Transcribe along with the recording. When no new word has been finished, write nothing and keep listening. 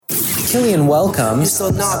Kilian welcomes... So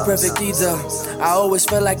not perfect either. I always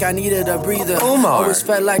felt like I needed a breather. Omar. Always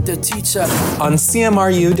felt like the teacher. On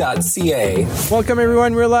CMRU.ca. Welcome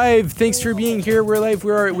everyone, we're live. Thanks for being here. We're live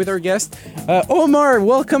with our guest. Omar,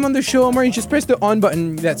 welcome on the show. Omar, you just press the on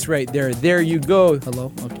button. That's right, there you go.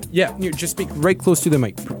 Hello? Okay. Yeah, you just speak right close to the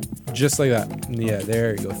mic. Just like that. Yeah,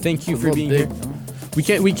 there you go. Thank you for being here. We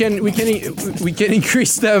can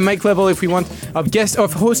increase the mic level if we want.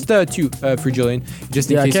 Of host two for Julian, just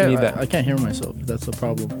in case you need that. I can't hear myself. That's a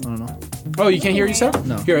problem. I don't know. Oh, you can't hear yourself?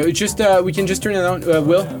 No. Here, it's just we can just turn it on.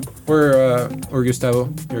 Will or Gustavo?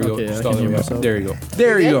 There you Okay, go. I Just can all the hear way up. myself. There you go.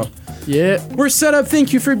 There you go. Yeah. We're set up.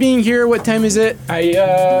 Thank you for being here. What time is it?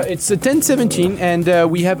 It's 10:17, and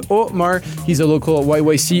we have Omar. He's a local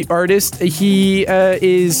YYC artist. He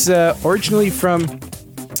is originally from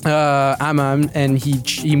Amman, and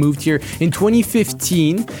he moved here in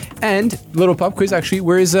 2015. And little pop quiz, actually,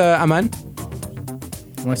 where is Amman?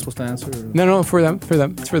 Am I supposed to answer? No, for them.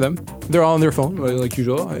 It's for them. They're all on their phone, like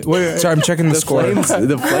usual. Sorry, I'm checking the score.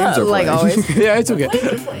 The flames are like always. Yeah, it's okay.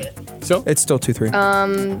 So It's still 2-3.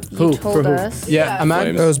 You told us. yeah,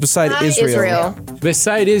 Amman. It was beside Israel.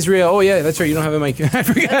 Beside Israel. Oh yeah, that's right. You don't have a mic. I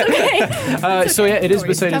forgot. So yeah, it is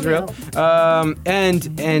beside Israel.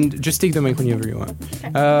 And just take the mic whenever you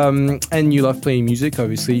want. And you love playing music.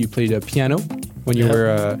 Obviously, you played piano when you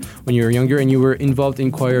were younger, and you were involved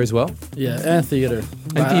in choir as well. Yeah, and theater.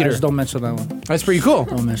 And theater. Just don't mention that one. That's pretty cool.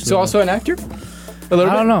 Don't mention So that also an actor. A little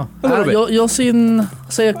I bit? don't know. A little bit. You'll see in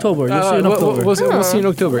October. You'll see in October. We'll see in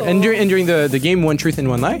October. And during the game One Truth and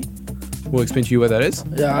One Lie, we'll explain to you what that is.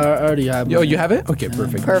 Yeah, I already have. Oh, you have it? Okay,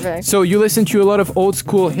 perfect. Perfect. So you listen to a lot of old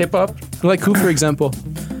school hip hop, like who, for example?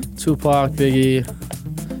 Tupac, Biggie,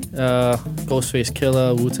 Ghostface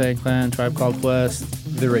Killah, Wu-Tang Clan, Tribe Called Quest,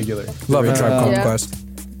 The regular. Love a Tribe Called Yeah. Quest.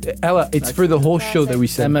 Ella, it's for the whole show that we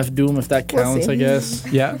said. MF Doom, if that counts, see. I guess.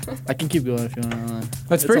 Yeah, I can keep going if you want.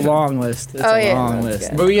 that's It's perfect. a long list. It's Oh, a yeah, long that's list.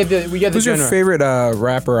 good. But we get the Who's your genre. favorite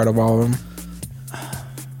rapper out of all of them?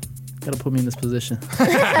 Gotta put me in this position.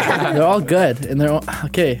 They're all good, and they're all,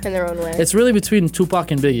 okay. In their own way. It's really between Tupac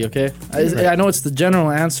and Biggie, okay? I know it's the general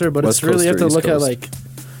answer, but West it's really, you have Coast to or look East at, like,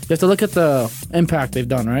 you have to look at the impact they've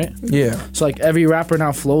done, right? Yeah. So, like, every rapper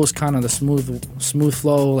now flows kind of the smooth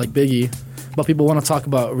flow, like Biggie, but people want to talk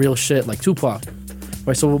about real shit, like Tupac.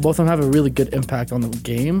 Right, so both of them have a really good impact on the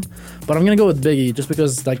game, but I'm gonna go with Biggie just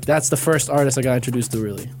because like that's the first artist I got introduced to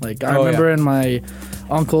really. Like I remember in my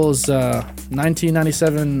uncle's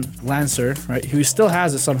 1997 Lancer, right? He still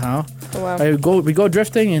has it somehow. Oh, wow. We go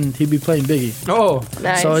drifting and he'd be playing Biggie. Oh,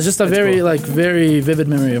 Nice. So it's just a very vivid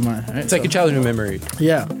memory of mine. Right? it's like a childhood memory.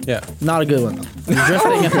 Yeah, Yeah. not a good one though. You're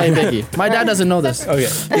drifting and playing Biggie. My dad doesn't know this. Okay.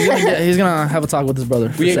 He's gonna have a talk with his brother.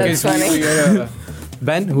 That's funny.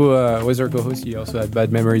 Ben, who was our co-host, he also had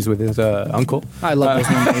bad memories with his uncle. I love those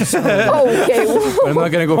memories. Okay. But I'm not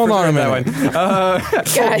gonna go further on that one.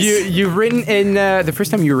 Guys. You've written in the first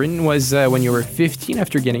time you written was when you were 15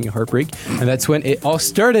 after getting a heartbreak, and that's when it all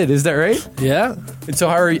started. Is that right? Yeah. And so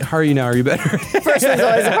how are you now? Are you better? First one's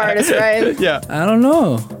always the hardest, right? Yeah. I don't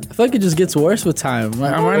know. I feel like it just gets worse with time.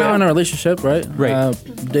 Like, I'm right now in a relationship, right? Right.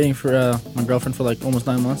 Dating for my girlfriend for like almost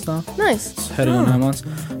 9 months now. Nice. Heading on 9 months.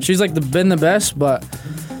 She's like been the best, but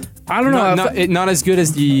I don't know. Not as good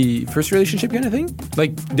as the first relationship kind of thing.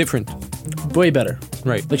 Like different. Way better.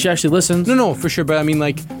 Right. Like she actually listens. No, for sure. But I mean,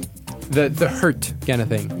 like the hurt kind of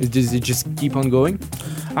thing. Does it just keep on going?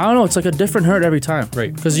 I don't know. It's like a different hurt every time.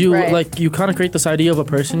 Right. Because you Right. like you kind of create this idea of a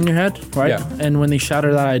person in your head, right? Yeah. And when they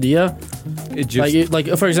shatter that idea, It just like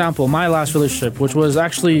for example, my last relationship, which was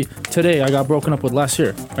actually today, I got broken up with last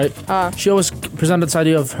year, right? She always presented this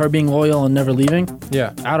idea of her being loyal and never leaving.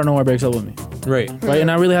 yeah. Out of nowhere, breaks up with me, Right. right? And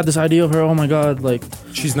I really had this idea of her. Oh my god, like,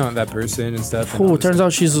 She's not that person and stuff. oh, it turns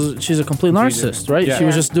out she's a complete narcissist, right? Yeah. She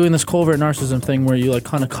was just doing this covert narcissism thing where you like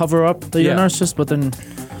kind of cover up that you're a Yeah. narcissist, but then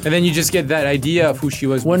And then you just get that idea of who she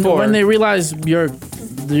was when before. they realize you're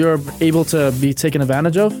able to be taken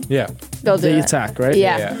advantage of, yeah. They'll do they it. attack, right?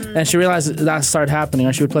 Yeah. And she realized that started happening,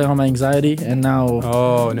 and she would play on my anxiety, and now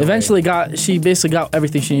Oh no. eventually she basically got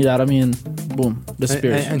everything she needed out of me, and boom,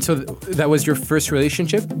 disappears. And so that was your first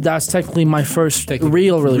relationship? That's technically my first Technically,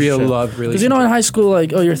 real relationship. real love Because you know in high school,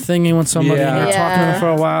 like, oh, you're thinking with somebody, and you're Yeah. talking to them for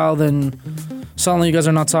a while, then suddenly you guys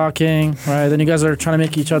are not talking, right? Then you guys are trying to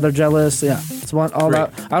make each other jealous. Yeah, it's all Right.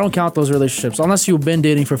 that. I don't count those relationships unless you've been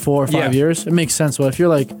dating for 4 or 5 Yeah. years. It makes sense. But if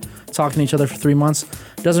you're like talking to each other for 3 months,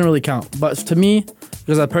 it doesn't really count. But to me,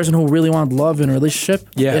 because that person who really wanted love in a relationship,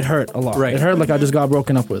 Yeah. it hurt a lot. Right. It hurt like I just got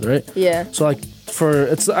broken up with, right? Yeah. So like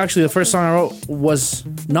it's actually the first song I wrote was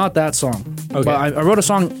not that song. Okay. But I wrote a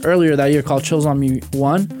song earlier that year called Chills on Me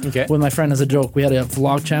 1 Okay. with my friend as a joke. We had a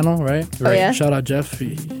vlog channel, right? Oh, yeah? Shout out Jeff.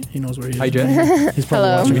 He knows where he is. Hi, Jen. He's probably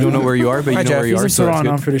Hello. watching. We don't know where you are, but you Hi, know Jeff. where you He's are. in So that's Toronto,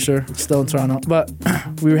 I'm good. pretty sure. Still in Toronto. But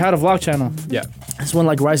we had a vlog channel. Yeah. It's when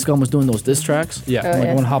like Rice Gum was doing those diss tracks. Yeah. Oh, I'm like,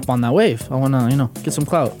 yeah. I want to hop on that wave. I want to, get some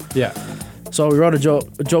clout. Yeah. So we wrote a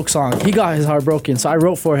joke song. He got his heart broken, so I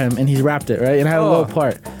wrote for him, and he rapped it, right? And I had a Oh. little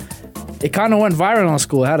part. It kind of went viral in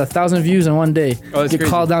school. It had 1,000 views in one day. Oh, that's Get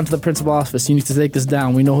crazy. called down to the principal office. You need to take this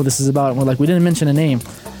down. We know who this is about. And we're like, we didn't mention a name.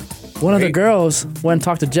 One of the Great. girls went and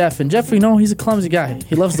talked to Jeff, and Jeff, we know he's a clumsy guy.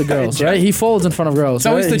 He loves the girls, right? He folds in front of girls. It's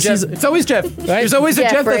always right? the Jeff. It's always Jeff. There's always a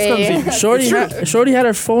Jeff that's Jeffrey. clumsy. Shorty had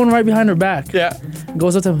her phone right behind her back. Yeah.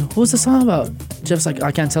 Goes up to him, who's the song about? Jeff's like,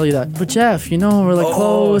 I can't tell you that. But Jeff, we're like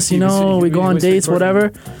close, he was- we he go on was dates, recording.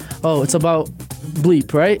 whatever. Oh, it's about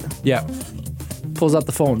bleep, right? Yeah. Pulls out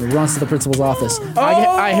the phone, runs to the principal's office.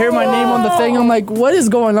 I hear my name on the thing. I'm like, what is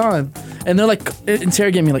going on? And they're like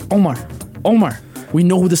interrogating me, like, Omar, we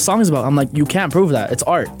know who this song is about. I'm like, you can't prove that. It's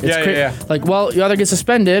art. It's Yeah. Like, well, you either get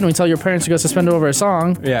suspended, and we tell your parents you got suspended over a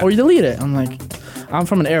song, Yeah. or you delete it. I'm like, I'm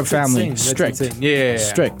from an Arab family. insane. That's Strict. insane. Yeah.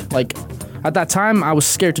 Strict. Like, at that time, I was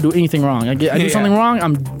scared to do anything wrong. I do Yeah. something wrong,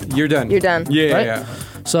 You're done. You're done. Yeah. Right? Yeah.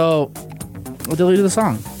 so I deleted the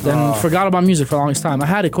song. Then forgot about music for the longest time. I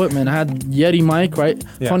had equipment. I had Yeti mic, right?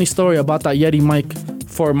 Yeah. Funny story about that Yeti mic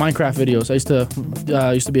for Minecraft videos.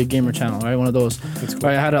 I used to be a gamer channel, right? One of those. That's cool.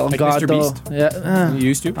 Right, I had a Like Elgato. Mr. Beast? Yeah. You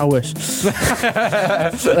used to? I wish.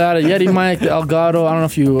 I had a Yeti mic, the Elgato. I don't know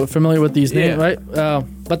if you're familiar with these names, Yeah. right?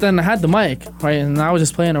 But then I had the mic, right? And I was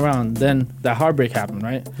just playing around. Then that heartbreak happened,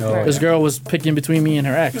 right? Oh, This yeah. girl was picking between me and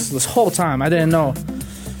her ex this whole time. I didn't know.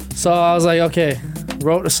 So I was like, okay,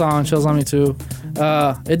 wrote a song, Chills on Me Too.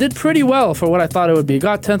 It did pretty well for what I thought it would be. It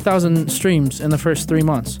got 10,000 streams in the first 3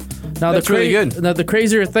 months. Now That's really good. Now the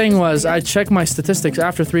crazier thing was I checked my statistics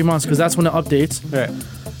after 3 months because that's when it updates. Right.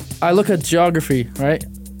 I look at geography, right?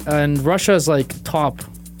 And Russia is like top.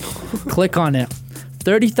 Click on it.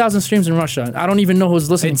 30,000 streams in Russia. I don't even know who's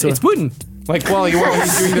listening It's to it. Putin. Like while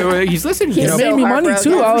he's doing he's listening. He's It so made me money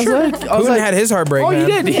heartbroken. too. I was Putin like, had his heartbreak, Oh, man.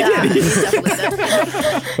 he did. He Yeah, did. he's definitely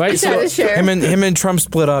done. right? He's trying to share. Him and Trump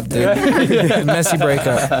split up, dude. Messy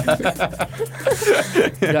breakup.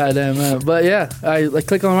 Goddamn, but yeah, I like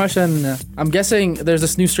click on Russia, and I'm guessing there's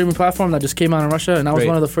this new streaming platform that just came out in Russia, and that was Right.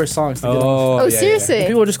 one of the first songs to get on. Oh, yeah, seriously?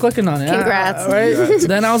 People were just clicking on it. Congrats. Right?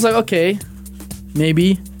 Then I was like, okay,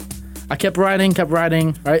 maybe. I kept writing,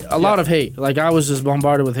 right? A lot of hate. Like, I was just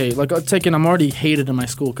bombarded with hate. Like, I'm already hated in my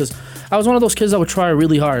school because I was one of those kids that would try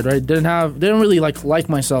really hard, right? Didn't really like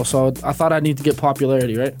myself, so I thought I'd need to get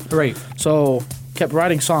popularity, right? Right. So, kept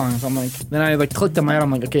writing songs. I'm like, then I like clicked in my head.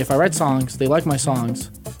 I'm like, okay, if I write songs, they like my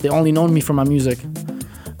songs. They only know me for my music.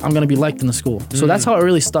 I'm gonna be liked in the school. So that's how it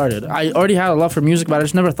really started. I already had a love for music, but I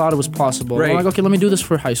just never thought it was possible. Right. I'm like, okay, let me do this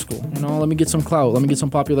for high school. Let me get some clout. Let me get some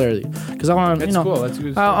popularity. Because I want, That's cool. That's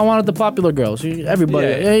good. I wanted the popular girls. Everybody,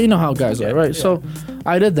 Yeah. you know how guys are, right? Yeah. So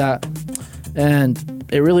I did that, and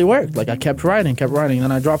it really worked. Like I kept writing.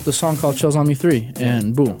 Then I dropped a song called "Chills on Me 3,"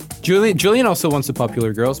 and boom. Julian also wants the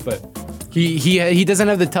popular girls, but he doesn't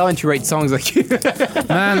have the talent to write songs like you.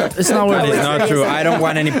 Man, it's not worth That is it. not true. I don't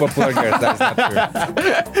want any popular girls. That's not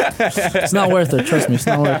true. It's not worth it. Trust me, it's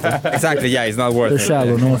not worth it. Exactly. Yeah, it's not worth They're it.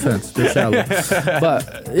 shallow, no offense. They're shallow.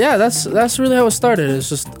 But yeah, that's really how it started. It's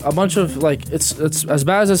just a bunch of like it's as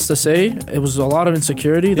bad as it's to say, it was a lot of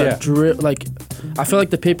insecurity that I feel like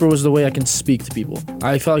the paper was the way I can speak to people.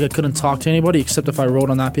 I felt like I couldn't talk to anybody except if I wrote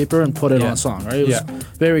on that paper and put it on a song, right? It was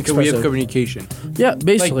very So we have expressive. communication. Yeah,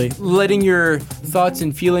 basically. Like letting your thoughts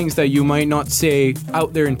and feelings that you might not say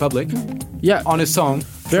out there in public Yeah. on a song.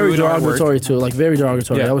 Very through an artwork. derogatory too, like very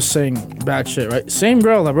derogatory. Yeah. I was saying bad shit, right? Same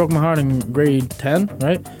girl that broke my heart in grade 10,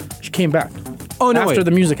 right? She came back. Oh, no After way.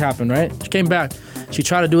 the music happened, right? She came back. She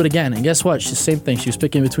tried to do it again, and guess what? She's the same thing. She was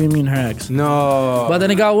picking between me and her ex. No. But then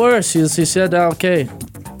it got worse. She said, okay,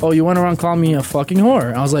 oh, you went around calling me a fucking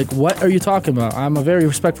whore. I was like, what are you talking about? I'm a very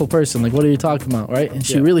respectful person. Like, what are you talking about, right? And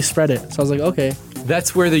she Yeah. really spread it. So I was like, okay.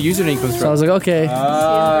 That's where the username comes So I from. was like, okay.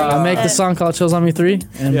 I make the song called Chills on Me 3,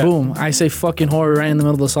 and Yeah. boom, I say fucking whore right in the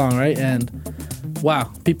middle of the song, right? And wow,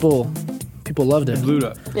 people people loved it. Blew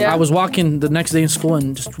up. Yeah. I was walking the next day in school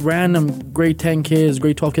and just random grade 10 kids,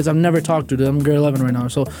 grade 12 kids I've never talked to. I'm grade 11 right now.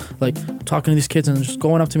 So like talking to these kids and just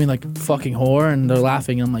going up to me like fucking whore and they're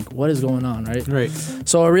laughing. And I'm like, what is going on, right? Right.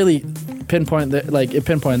 So I really pinpoint that, like it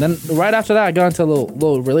pinpointed. Then right after that, I got into a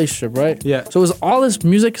little relationship, right? Yeah. So it was all this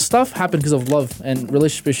music stuff happened because of love and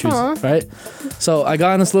relationship issues, right? So I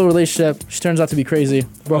got in this little relationship. She turns out to be crazy.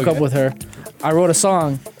 Broke up with her. I wrote a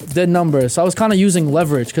song, did numbers. So I was kind of using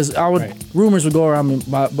leverage because rumors would go around me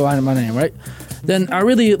behind my name, right? Then I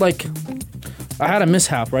really I had a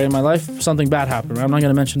mishap, right, in my life. Something bad happened, right? I'm not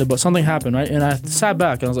gonna mention it, but something happened, right? And I sat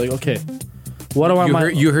back and I was like, okay, what do I?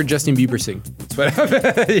 You heard Justin Bieber sing. That's what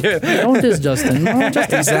happened. Yeah. Don't diss Justin. No,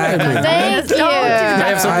 Justin's Thank you.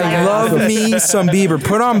 I love me some Bieber.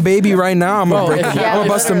 Put on Baby right now. I'm gonna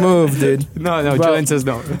bust a move, dude. No, Bro. Julian says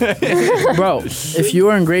no. Bro, if you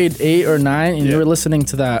were in grade 8 or 9 and you were listening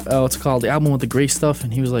to that, what's it called, the album with the gray stuff,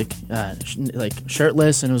 and he was like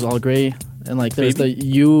shirtless and it was all gray, and like there's the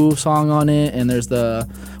You song on it, and there's the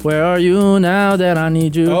Where Are You Now That I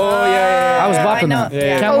Need You. Oh yeah. I was bopping know. that.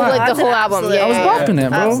 Yeah. Can't Oh, lie. like the whole album. Absolutely. Yeah. I was bopping it,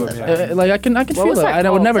 bro. Absolutely. Like I can feel was it. that I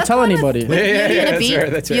would called? never That's tell the one anybody. Beauty and a that's Beat.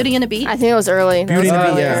 right, that's right. Beauty and a Beat. I think it was early. Beauty and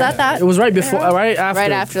the Beat, Is that that? It was right before, right after.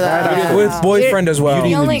 Right after that. Yeah. With boyfriend as well.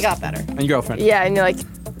 He only got better. And your girlfriend. Yeah, and you're like,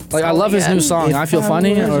 Like I love his new song. I Feel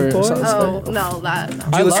Funny or something. Oh no, that.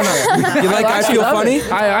 No. You listen to- you like I Feel Funny?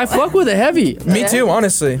 I fuck with it heavy. Me too,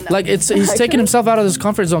 honestly. Like he's taking himself out of his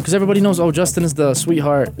comfort zone because everybody knows, oh, Justin is the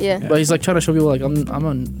sweetheart. Yeah. But he's like trying to show people like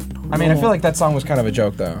I mean, I feel like that song was kind of a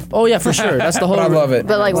joke, though. oh yeah, for sure. That's the whole. But I love it.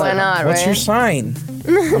 but like, why not, What's right? your sign?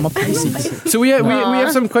 I'm a Pisces. So we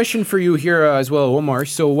have some question for you here as well, Omar.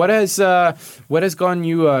 So what has gotten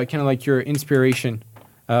you kind of like your inspiration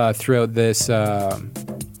throughout this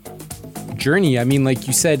journey? I mean, like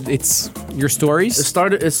you said, it's your stories.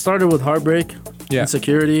 It started with heartbreak,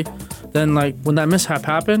 insecurity. Then like when that mishap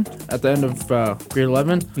happened at the end of grade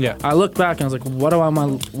 11, I looked back and I was like, what do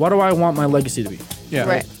I want my legacy to be? Yeah.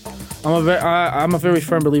 Right. I'm a very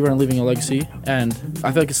firm believer in leaving a legacy, and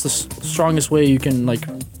I feel like it's the strongest way you can like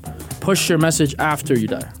push your message after you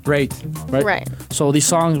die. Right. Right. So these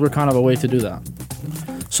songs were kind of a way to do that.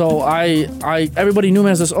 So everybody knew me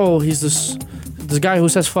as this. Oh, he's this guy who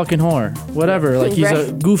says fucking whore, whatever. Like he's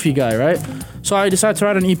a goofy guy, right? So I decided to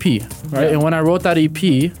write an EP, right? And when I wrote that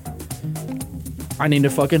EP, I named it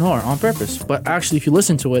fucking whore on purpose. But actually, if you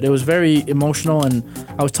listen to it, it was very emotional, and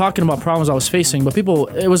I was talking about problems I was facing. But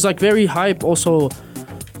it was like very hype. Also,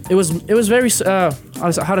 it was very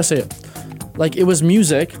how to say it, like it was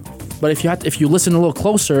music. But if you listen a little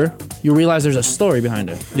closer, you realize there's a story behind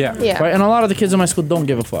it. Yeah. Yeah. Right, and a lot of the kids in my school don't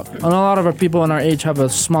give a fuck. And a lot of our people in our age have a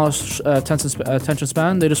small attention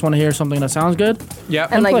span. They just want to hear something that sounds good. Yeah.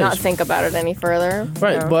 And like plays. not think about it any further.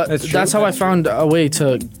 Right, No. but That's true. that's how I found a way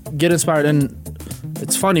to get inspired. And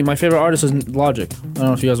it's funny, my favorite artist is Logic. I don't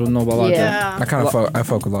know if you guys would know about Logic. Yeah. I kind of I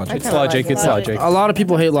fuck with Logic. It's Logic. It's Logic. A lot of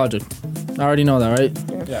people hate Logic. I already know that,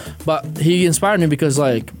 right? Yeah. But he inspired me because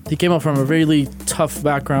like he came up from a really tough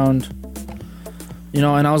background. You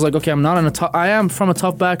know, and I was like, okay, I am from a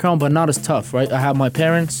tough background, but not as tough, right? I have my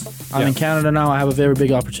parents. I'm in Canada now. I have a very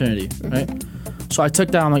big opportunity, right? So I took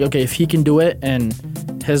that. I'm like, okay, if he can do it, and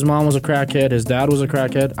his mom was a crackhead, his dad was a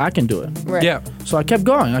crackhead, I can do it. Right. Yeah. So I kept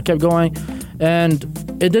going, and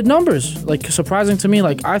it did numbers. Like surprising to me,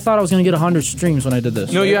 like I thought I was gonna get 100 streams when I did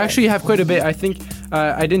this. No, you actually have quite a bit. I think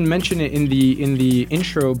I didn't mention it in the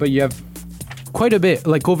intro, but you have quite a bit,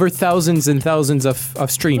 like over thousands and thousands of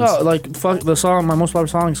streams. Oh, like fuck the song. My most popular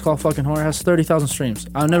song is called "Fucking Whore." It has 30,000 streams.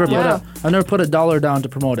 I never put a dollar down to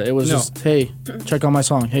promote it. It was just, hey, check out my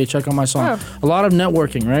song. Hey, check out my song. A lot of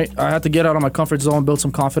networking, right? I had to get out of my comfort zone, build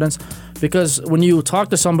some confidence, because when you talk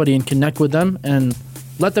to somebody and connect with them and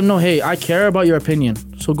let them know, hey, I care about your opinion,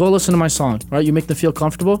 so go listen to my song, right? You make them feel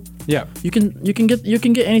comfortable. Yeah. You can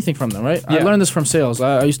get anything from them, right? I Yeah. learned this from sales.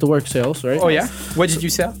 I used to work sales, right? Oh yeah. What did you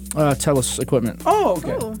sell? Telus equipment. Oh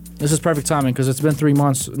okay. This is perfect timing because it's been 3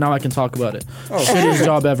 months. Now I can talk about it. Shittiest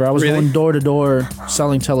job ever. I was Really? going door to door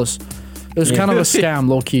selling Telus. It was kind of a scam,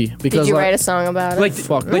 low key. Because Did you like, write a song about it? Like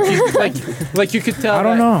Fuck. like you could tell. I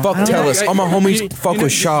don't know. Fuck Telus. All my homies fuck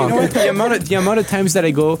with Shaw. The amount of times that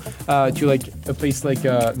I go to like a place like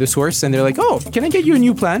the Source, and they're like, "Oh, can I get you a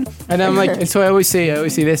new plan?" And I'm like, and so I always say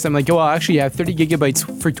this. I'm like, "Oh, well, actually, I have 30 gigabytes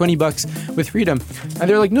for $20 with Freedom," and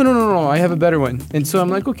they're like, "No, I have a better one." And so I'm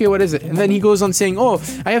like, "Okay, what is it?" And then he goes on saying, "Oh,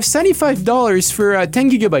 I have $75 for 10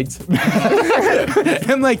 gigabytes."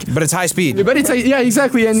 I'm like, But it's high speed. but it's like, yeah,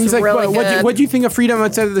 exactly. And he's like, really what good. do you think of Freedom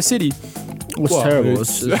outside of the city? was terrible.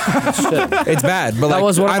 It's shit. It's bad, but That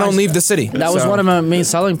was one of I my- don't leave the city. That was one of my main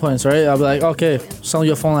selling points, right? I'll be like, okay, selling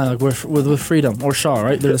you a phone line like with Freedom or Shaw,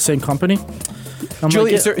 right? They're the same company. I'm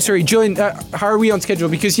Julian, like, yeah. sorry, Julian. How are we on schedule?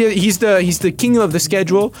 Because he's the king of the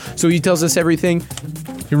schedule, so he tells us everything.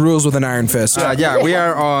 He rules with an iron fist. Yeah, we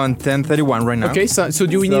are on 10:31 right now. Okay, so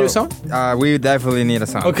do we need a song? We definitely need a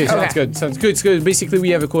song. Okay, sounds good. Sounds good. It's good. Basically,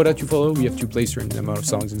 we have a quota to follow. We have to play certain amount of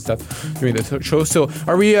songs and stuff during the show. So,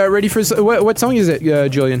 are we ready for what song is it,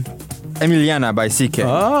 Julian? Emiliana by CK.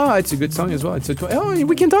 Ah, it's a good song as well. It's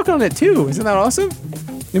we can talk on it too. Isn't that awesome?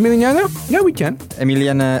 Emiliano? Yeah, we can.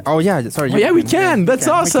 Emiliana. Oh yeah, sorry. Oh, yeah, we can. That's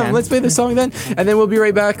awesome. Let's play the song then, and then we'll be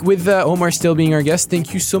right back with Omar still being our guest.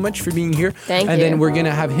 Thank you so much for being here. Thank and you. then we're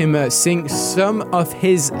gonna have him sing some of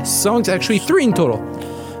his songs. Actually, 3 in total.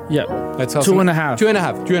 Yeah. That's awesome. 2.5.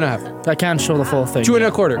 2.5. 2.5. I can't show the full thing.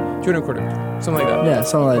 2.25. 2.25. Something like that. Yeah,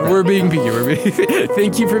 something like that. We're being picky.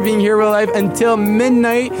 Thank you for being here. We're live until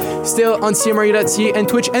midnight. Still on CMRU.ca and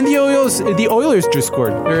Twitch. And the Oilers just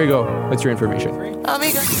scored. There you go. That's your information.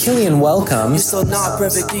 Kilian welcomes. Still not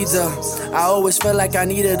perfect either. I always felt like I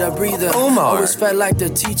needed a breather. Omar. Always felt like the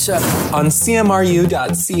teacher. On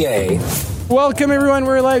CMRU.ca. Welcome everyone.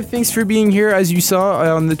 We're live. Thanks for being here. As you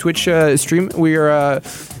saw on the Twitch stream,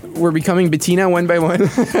 we're becoming Bettina one by one.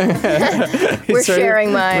 We're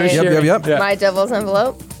sharing my Yep. my devil's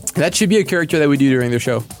envelope. That should be a character that we do during the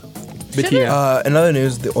show. Bettina. In other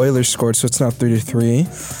news, the Oilers scored, so it's now 3-3.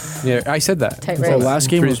 Yeah, I said that. Tight The race. last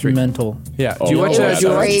game was Pretty mental. Yeah. Do you watch It that? was Do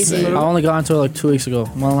you watch crazy. I only got into it like 2 weeks ago.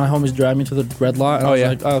 One of my homies dragged me to the red lot. And Oh, I was yeah.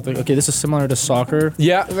 like, okay, this is similar to soccer.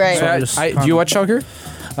 Yeah. Right. So I just Do kinda- you watch soccer?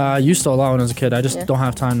 I used to a lot when I was a kid. I just don't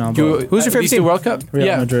have time now. But Who's your favorite team? World Cup?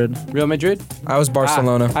 Real Madrid. Real Madrid? I was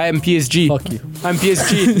Barcelona. I am PSG. Fuck you. I'm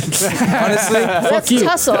PSG. Honestly, Let's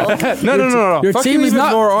tussle. No. Fuck you even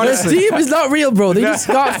more, honestly. Your team is not real, bro. They just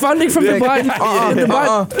got funding from Dubai.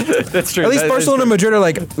 That's true. At least That is Barcelona and Madrid are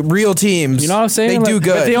like real teams. You know what I'm saying? They Like, do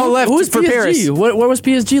good. But they all left Who's for PSG? Paris. Where was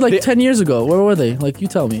PSG like 10 years ago? Where were they? Like, you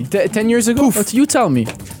tell me. 10 years ago? You tell me.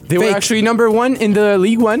 They were Fake. actually number 1 in the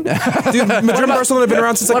League One. Dude, Madrid and Barcelona have been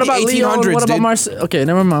around since like What the about Lyon? 1800s, What about dude. Marseille? Okay,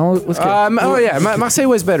 never mind. Let's go. Marseille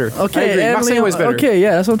was better. I Okay, agree. and Marseille Lyon- was better. Okay,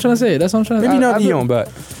 yeah, that's what I'm trying to say. Maybe not Lyon,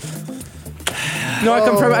 but... No,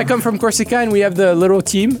 I come from Corsica, and we have the little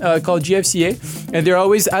team called GFCA, and they're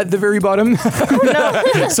always at the very bottom.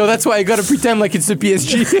 So that's why I gotta pretend like it's the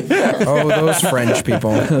PSG. Oh, those French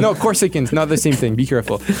people. No, Corsicans, not the same thing. Be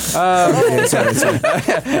careful. Okay, sorry.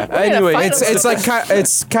 Anyway, It's like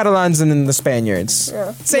it's Catalans and then the Spaniards.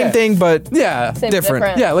 Same Yeah. thing, but yeah. Same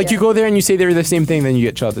Different. Yeah, like you go there and you say they're the same thing, then you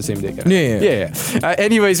get shot the same day. Yeah.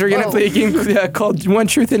 Anyways, we're gonna play a game called One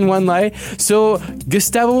Truth and One Lie. So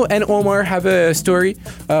Gustavo and Omar have a story.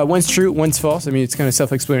 One's true, one's false. I mean, it's kind of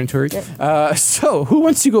self-explanatory. So who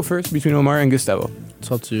wants to go first between Omar and Gustavo?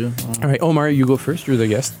 It's up to you. All right, Omar, you go first. You're the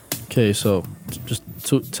guest. Okay, so just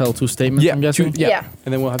tell 2 statements, I'm guessing? Yeah. Yeah.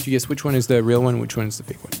 And then we'll have to guess which one is the real one, which one is the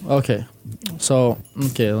fake one. Okay. So,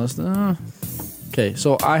 let's... okay,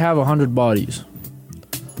 so I have 100 bodies.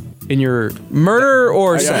 In your murder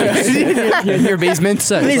or sex? in your basement.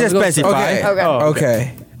 Sex. Please Let's go. specify.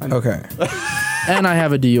 Okay. Okay. And I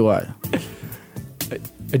have a DUI.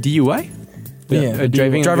 A DUI? Yeah.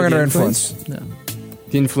 Driving under the influence. Yeah.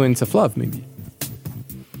 The influence of love, maybe.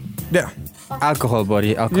 Yeah. Alcohol,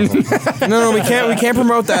 buddy. Alcohol. No, we can't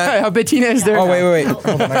promote that. How Bettina is there? Oh, wait. Hold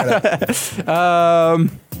on, I got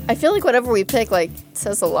it. I feel like whatever we pick like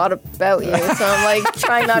says a lot about you. So I'm like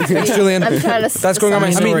trying not to. It's Julian. I'm trying to. That's going on my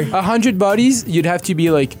I story. mean, 100 bodies, you'd have to be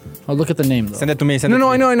like... I'll look at the name, though. Send it to me. No,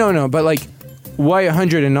 I know. But like, why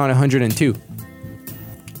 100 and not 102?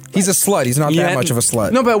 He's a slut. He's not that much of a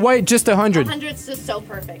slut. No, but why just 100? 100's just so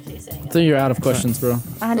perfect, he's saying. I think you're out of questions, bro.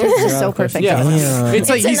 100 is just so perfect. Yeah. Yeah. It's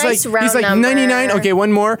like a he's nice like round number. 99. Okay,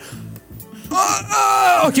 one more.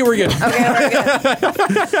 Okay, we're good. Okay, we're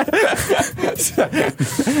good.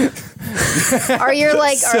 Are your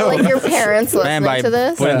parents listening Man, by to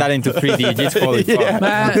this? putting that into 3 digits, holy fuck.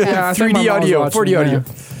 I think 3D my mom's audio, watching, 4D yeah. audio.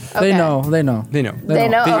 They Okay. know. They know. They know,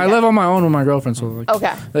 I okay. live on my own with my girlfriend, so like,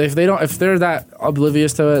 Okay. if they're that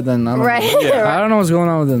oblivious to it, then I don't Right. know. I don't know what's going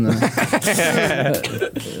on with them.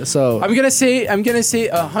 Then. So I'm gonna say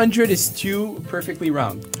 100 is too perfectly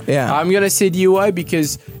round. Yeah. I'm gonna say DUI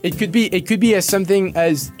because it could be as something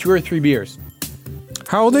as 2 or 3 beers.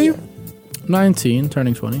 How old are you? 19,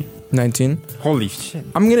 turning 20. 19. Holy shit.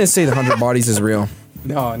 I'm gonna say the 100 bodies is real.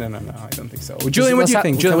 No, I don't think so. Julian, what do you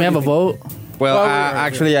think? Can Julian, we what have do a you think? vote? Well, Well,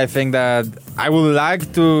 actually, I think that I would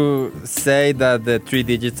like to say that the 3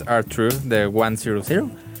 digits are true, the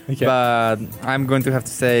 100. Okay. But I'm going to have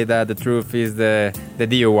to say that the truth is the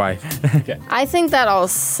DUI. I think that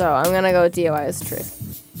also. I'm gonna go with DUI as truth.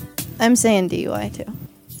 I'm saying DUI too.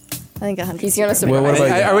 I think 100. He's gonna Well, what support.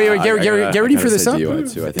 about Wait, get ready for the sound.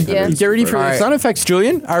 Too, I think Yeah. Get ready for the Alright. sound effects,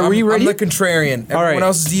 Julian. Are we ready? I'm the contrarian. Everyone Alright.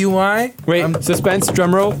 else is DUI. Wait, suspense,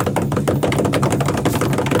 drum roll.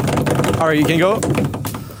 All right, you can go.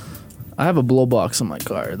 I have a blow box in my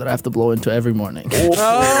car that I have to blow into every morning.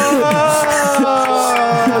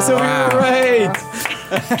 So we were right.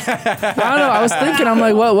 I don't know. I was thinking, I'm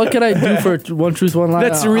like, what could I do for one truth, one lie?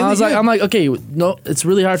 That's really good. I'm like, okay, no, it's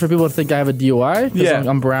really hard for people to think I have a DUI. 'Cause Yeah.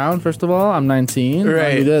 I'm brown, first of all. I'm 19.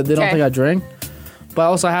 Right. They don't Okay. think I drink. But I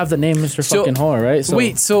also have the name Mr. So- fucking whore, right? So,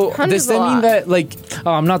 Wait, so Hundreds does that a mean lot. that like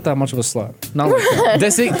Oh, I'm not that much of a slut. Not like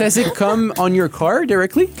that. does it come on your car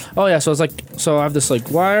directly? Oh yeah, so it's like, so I have this like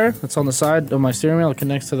wire that's on the side of my steering wheel. It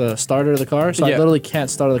connects to the starter of the car. So Yeah. I literally can't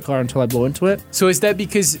start the car until I blow into it. So is that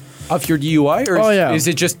because of your DUI, or Oh, yeah. is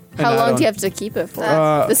it just an How long add-on? do you have to keep it for?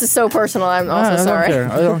 Uh, This is so personal. I'm also I sorry. don't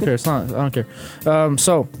care. I don't care. It's not. I don't care.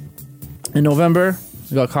 So in November,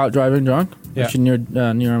 I got caught driving drunk. Yeah. Actually near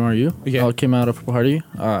MRU. Okay. I came out of a party.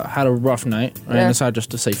 Had a rough night. Right? Yeah. And decided just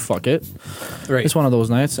to say fuck it. Right. It's one of those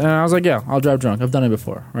nights, and I was like, yeah, I'll drive drunk. I've done it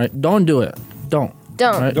before. Right? Don't do it. Don't.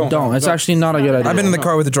 Don't. Right? Don't. It's actually not a good idea. I've been in the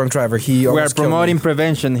car with a drunk driver. He We are almost killed me. promoting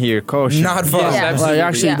prevention here. Caution. Not fun. Yeah. Absolutely. Like,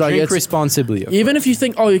 actually, Yeah. like, Drink it's, responsibly. of even if you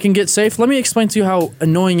think, oh, you can get safe, let me explain to you how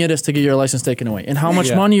annoying it is to get your license taken away and how much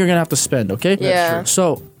Yeah. money you're gonna have to spend. Okay. Yeah.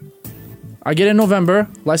 So, I get in November,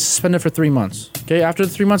 license suspended for 3 months. Okay, after the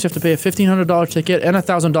 3 months, you have to pay a $1,500 ticket and a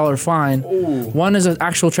 $1,000 fine. One is an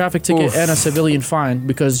actual traffic ticket Oof. and a civilian fine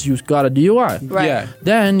because you got a DUI. Right. Yeah.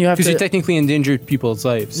 Then you have Because to. you technically endangered people's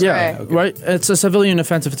lives. Yeah, Right. right. It's a civilian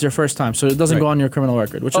offense if it's your first time, so it doesn't Right. go on your criminal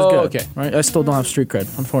record, which is Oh, good. okay. Right. I still don't have street cred,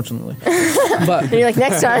 unfortunately. But And you're like,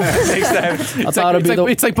 next time. I thought it'd be the.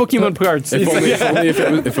 It's like Pokemon cards.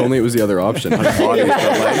 If only it was the other option. I'd bought it,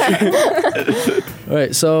 but, like,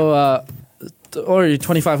 Right. So, or you're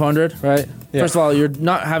 2,500, right? Yeah. First of all, you're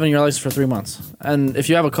not having your license for 3 months, and if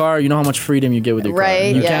you have a car, you know how much freedom you get with your car.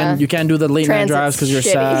 Right, You yeah. you can't do the late night Transit's drives because you're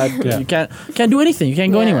shitty. sad. Yeah. You can't do anything. You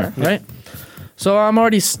can't go Yeah. anywhere, right? So I'm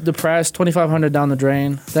already depressed. 2,500 down the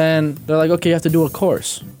drain. Then they're like, okay, you have to do a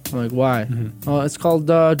course. I'm like, why? Oh, it's called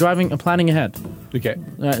driving and planning ahead. Okay.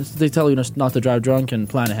 Right? They tell you not to drive drunk and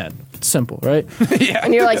plan ahead. It's simple, right?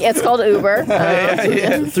 And you're like, it's called Uber.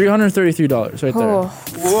 $333 right there. Oh.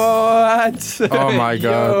 What? Oh my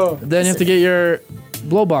God. Then you have to get your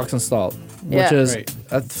blow box installed, which Yeah. is Right.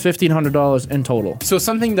 at $1,500 in total. So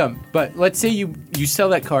something dumb, but let's say you sell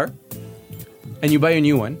that car, and you buy a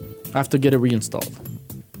new one. I have to get it reinstalled.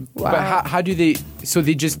 But how do they? So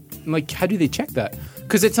they just like how do they check that?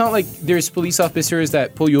 Because it's not like there's police officers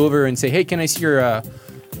that pull you over and say, "Hey, can I see your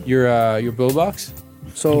blow box?"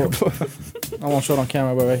 So I won't show it on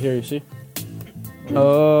camera, but right here, you see,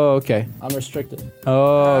 Oh, okay. I'm restricted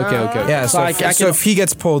Oh, okay. Yeah, so, So I if, can- so if he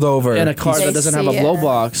gets pulled over, in a car They that doesn't have a see blow it.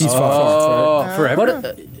 box. he's fucked. Oh, forever.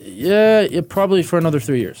 But yeah, probably for another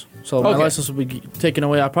 3 years. So my Okay. license will be taken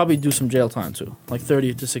away. I'll probably do some jail time too, like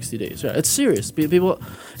 30 to 60 days. Yeah, it's serious. People, and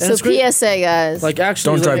So it's great. PSA, guys. Like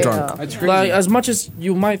actually, Don't drive like, drunk. That's crazy. Like as much as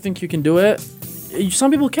you might think you can do it,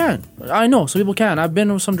 some people can. I know some people can. I've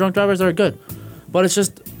been with some drunk drivers that are good, but it's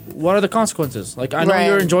just what are the consequences? Like I know Right.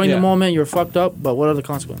 you're enjoying Yeah. the moment, you're fucked up, but what are the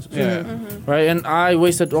consequences? Yeah. Right? And I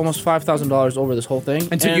wasted almost $5,000 over this whole thing.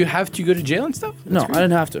 And so you have to go to jail and stuff? no, I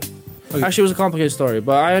didn't have to. Okay. Actually, it was a complicated story,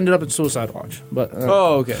 but I ended up in suicide watch. But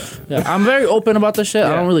Oh, okay. yeah, I'm very open about this shit. I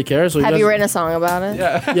Yeah. don't really care. So Have guys, you written a song about it?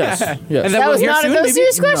 Yeah. Yes, yes. And That we'll was hear not soon, a maybe?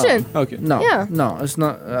 serious question. Okay. No, Yeah. no, it's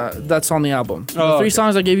not. That's on the album. Oh, The 3 okay.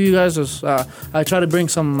 songs I gave you guys is I try to bring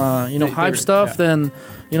some hype stuff. yeah. Then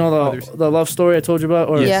Others. the love story I told you about,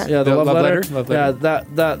 or Yes. the The love love letter. letter? Love Yeah, letter.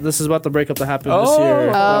 that this is about the breakup that happened this Oh. year,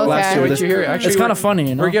 Oh, last okay. year. Wait This- to hear. Actually, it's kind of funny,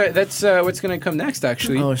 you know. That's what's gonna come next,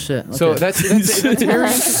 actually. Oh shit. So okay. that's very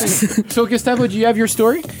interesting. So Gustavo, do you have your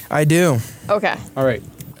story? I do. Okay. All right.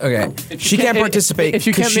 Okay. If you She can't if- participate if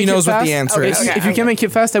you because can't she make it knows what fast- the answer okay, is. okay. If you can make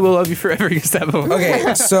it fast, I will love you forever, Gustavo.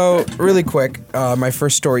 Okay, so really quick, my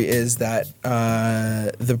first story is that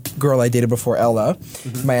the girl I dated before Ella,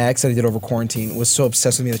 my ex that I did over quarantine, was so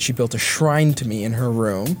obsessed with me that she built a shrine to me in her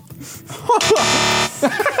room.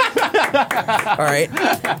 All right.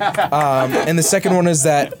 And the second one is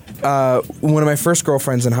that one of my first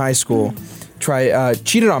girlfriends in high school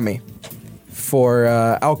cheated on me for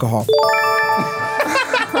alcohol.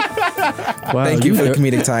 Wow, Thank you for the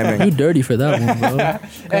comedic You timing. dirty for that one, bro.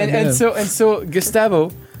 And so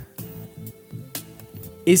Gustavo,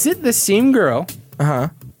 is it the same girl Uh-huh.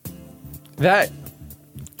 that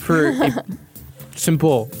for a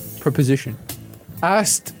simple proposition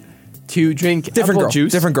asked to drink Different apple girl.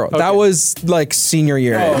 juice. Different girl. Okay. That was like senior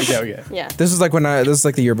year. Oh, okay. Yeah. This was like this was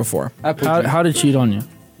like the year before. Apple juice. How did she cheat on you?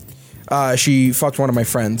 She fucked one of my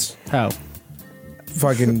friends. How?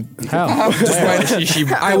 Fucking. How?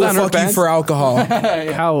 I will fuck you for alcohol.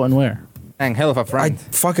 How and where? Dang, hell of a friend.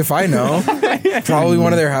 Fuck if I know. Probably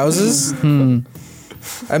one of their houses.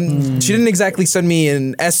 She didn't exactly send me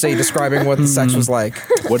an essay describing what the sex was like.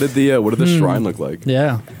 What did the shrine look like?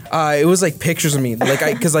 Yeah. It was like pictures of me,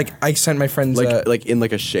 because I sent my friends Like in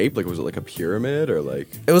like a shape, like was it like a pyramid or like?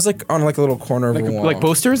 it was like on like a little corner of a wall. Like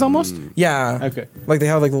posters almost? Yeah. Okay. Like they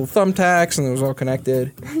had like little thumbtacks and it was all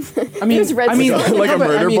connected. I mean, was red I mean, stuff. Like a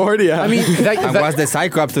murder board, yeah. I mean, And what's the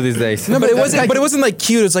psycho up to these days? No, but it wasn't. But it wasn't like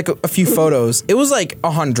cute. It was like a few photos. It was like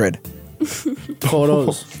 100,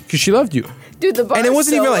 Photos. because she loved you. Dude, the bar and it is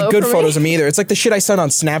wasn't so even like low good for photos me. of me either. It's like the shit I sent on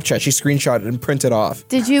Snapchat. She screenshotted and printed off.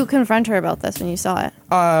 Did you confront her about this when you saw it?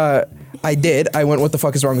 I did. I went, "What the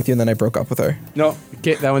fuck is wrong with you?" And then I broke up with her. No,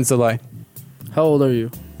 okay, that one's a lie. How old are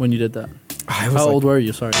you when you did that? I was How like old were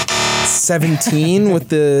you? Sorry. 17 with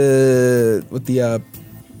the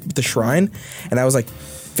shrine, and I was like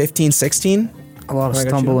 15, 16. A lot of I got you.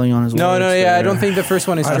 stumbling on his No, words no, yeah, there. I don't think the first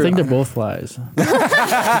one is I true. think they're both lies. You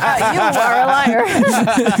are a liar.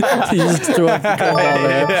 He just threw a curveball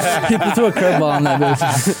there. He threw a curveball on that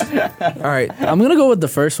bitch. All right. I'm gonna go with the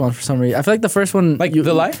first one for some reason. I feel like the first one, Like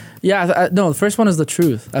the lie? Yeah, no, the first one is the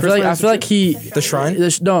truth. I feel like he The shrine?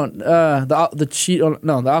 the cheat on,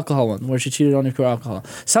 no, the alcohol one where she cheated on you for alcohol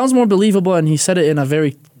sounds more believable, and he said it in a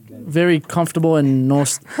very comfortable and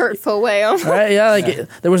Hurtful way. right, yeah, like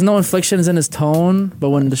there was no inflections in his tone, but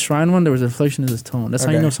when the shrine one, there was inflection in his tone. That's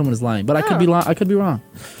how you Okay. know someone is lying. But I could be I could be wrong.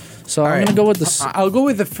 So I'm right. gonna go with this. I'll go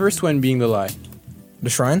with the first one being the lie. The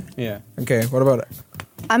shrine? Yeah. Okay. What about it?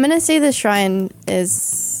 I'm gonna say the shrine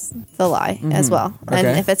is the lie as well. And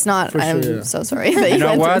Okay. if it's not, For I'm sure, yeah. so sorry that You you know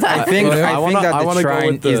went through what? that. I think I that wanna the go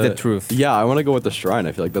shrine with is the truth. Yeah, I want to go with the shrine.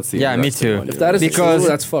 I feel like that's the Yeah, me interesting too. one If here. that is the Because truth,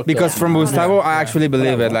 that's fucked because up. from Gustavo, I actually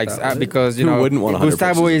believe it. Like because you Who know wouldn't want 100%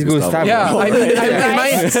 Gustavo is Gustavo? Gustavo.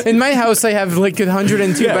 Yeah, in my house I have like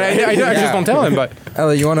 102, but I just don't tell him. But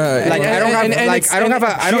Ella, you wanna? Like I don't have and like it's- I don't have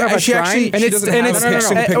a I don't have a she actually- shrine. and it's doesn't and have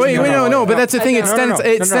it's a picture. wait no, but that's the thing. It No, no, stands no,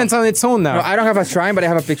 it no. stands on its own now. No, I don't have a shrine, but I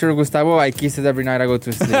have a picture of Gustavo. I kiss it every night I go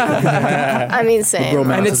to sleep. I mean, same.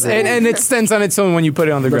 And it's and it stands on its own when you put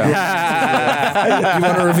it on the ground. You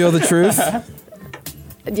want to reveal the truth?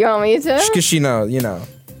 Do you want me to? Because she know, you know.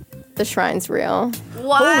 The shrine's real.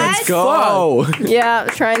 What? Go. Yeah,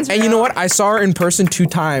 the shrine's real. And you know what? I saw her in person 2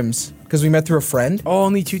 times because we met through a friend. Oh,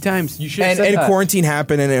 only 2 times. You should have And, said that. quarantine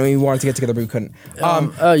happened, and we wanted to get together, but we couldn't.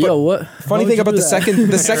 Yo, what? Funny thing about the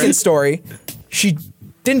second story, she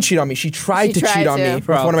didn't cheat on me. She tried She to tried cheat on to. me with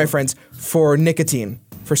one of my friends for nicotine,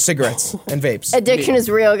 for cigarettes and vapes. Addiction is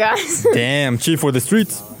real, guys. Damn, chief for the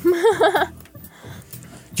streets.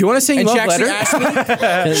 Do you want to sing And she love actually letter?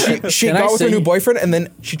 asked me. She Can I got with her sing- new boyfriend, and then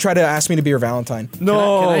she tried to ask me to be her Valentine.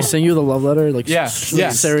 No. Can I sing you the love letter? Like Yeah,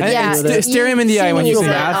 yeah. serenade Yeah, with it? Stare him in the eye when you need say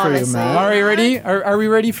it, that. bad for you, honestly. man. Are we ready? Are we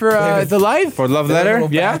ready for the live? For love letter?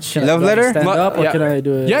 Yeah. Can Love I letter? stand up or Yeah. can I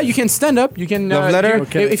do it? Yeah, you can stand up. You can Love letter? do-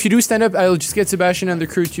 Okay. If you do stand up, I'll just get Sebastian and the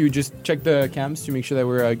crew to just check the cams to make sure that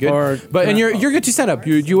we're good. Or But and you're good to stand up.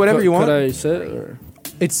 You do whatever you want. Could I sit? Or?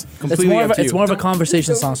 It's completely up to you. It's more of a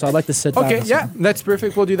conversation song, so I'd like to sit down. Okay, and yeah, sing. that's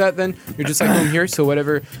perfect. We'll do that then. You're just like home here, so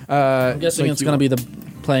whatever. I'm guessing like it's you gonna want. be the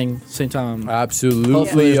playing same time. Uh, Hopefully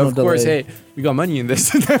Absolutely, there's no of course. delay. Hey, we got money in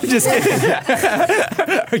this. I'm just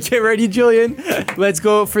kidding. Okay, ready, Julian? Let's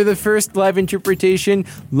go for the first live interpretation.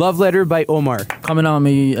 Love Letter by Omar. Coming out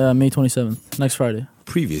May 27th, next Friday.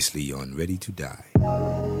 Previously on Ready to Die.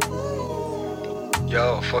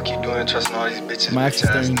 Yo, fuck you doing trusting all these bitches? My bitch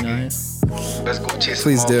accent's ass doing nigga. nice. Let's go chase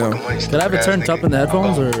Please some do. motherfucking money, Did I have it stupid turned ass up in the nigga.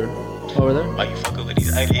 headphones Oh. or over there? Why you fucking with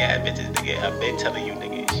these ugly ass bitches, nigga? I've been telling you,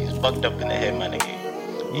 nigga. She's fucked up in the head, my nigga.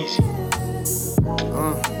 Easy.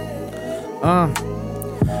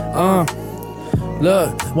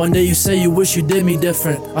 Look, one day you say you wish you did me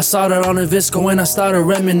different. I saw that on a Visco and I started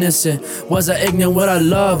reminiscing. Was I ignorant what I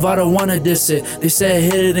love? I don't wanna diss it. They said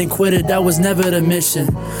hit it and quit it, that was never the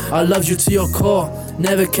mission. I loved you to your core.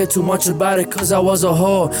 Never cared too much about it cause I was a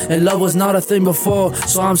whore. And love was not a thing before.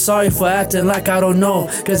 So I'm sorry for acting like I don't know.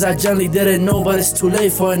 Cause I generally didn't know, but it's too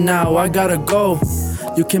late for it now. I gotta go.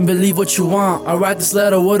 You can believe what you want. I write this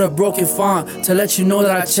letter with a broken font to let you know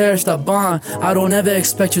that I cherish the bond. I don't ever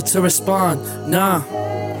expect you to respond. Nah,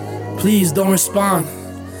 please don't respond.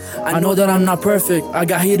 I know that I'm not perfect. I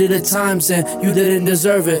got heated at times and you didn't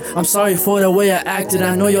deserve it. I'm sorry for the way I acted.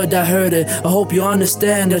 I know your dad heard it. I hope you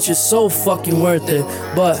understand that you're so fucking worth it.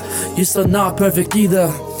 But you're still not perfect either.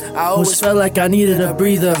 I always felt like I needed a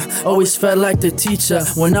breather. Always felt like the teacher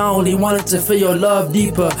when I only wanted to feel your love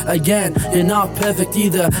deeper. Again, you're not perfect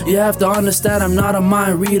either. You have to understand I'm not a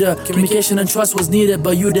mind reader. Communication and trust was needed,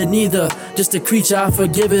 but you did neither. Just a creature, I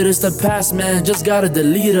forgive it. It's the past, man. Just gotta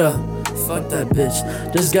delete her. Fuck that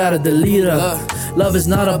bitch, just gotta delete her. Love is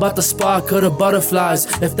not about the spark or the butterflies.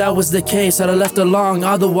 If that was the case, I'd have left her long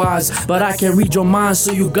otherwise. But I can read your mind,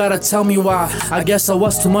 so you gotta tell me why. I guess I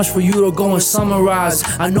was too much for you to go and summarize.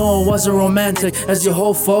 I know it wasn't romantic as your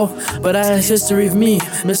whole foe, but I had history of me,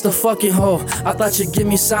 Mr. Fucking Ho. I thought you'd give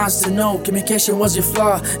me signs to know communication was your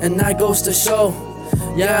flaw, and that goes to show.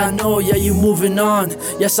 Yeah, I know, yeah, you moving on.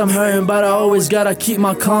 Yes, I'm hurting, but I always gotta keep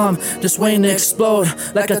my calm. Just waiting to explode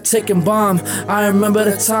like a ticking bomb. I remember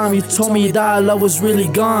the time you told me that love was really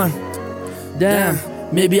gone.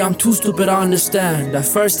 Damn, maybe I'm too stupid to understand. That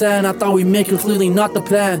first hand, I thought we'd make it clearly not the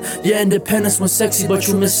plan. Your independence was sexy, but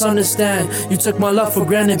you misunderstand. You took my love for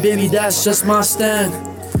granted, baby, that's just my stand.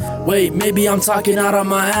 Wait, maybe I'm talking out of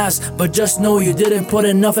my ass, but just know you didn't put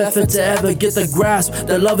enough effort to ever get the grasp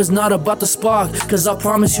that love is not about the spark, cause I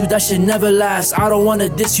promise you that shit never lasts. I don't wanna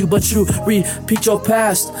diss you, but you repeat your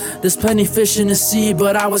past. There's plenty fish in the sea,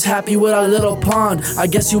 but I was happy with our little pond. I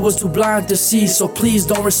guess you was too blind to see, so please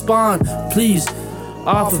don't respond. Please,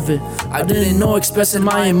 off of it. I didn't know expressing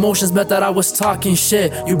my emotions meant that I was talking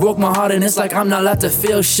shit. You broke my heart and it's like I'm not allowed to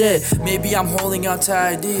feel shit. Maybe I'm holding on to the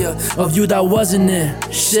idea of you that wasn't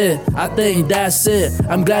it. Shit, I think that's it.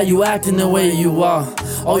 I'm glad you acting the way you are.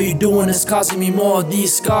 All you doing is causing me more of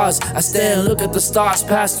these scars. I stay and look at the stars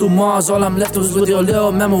pass through Mars. All I'm left was with your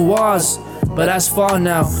little memoirs. But that's far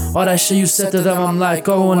now. All that shit you said to them, I'm like,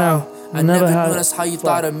 oh now. I never knew that's how you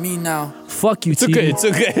thought of me now. Fuck you, TD. It's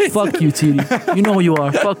okay. Fuck you, TD. You know who you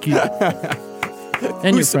are. Fuck you.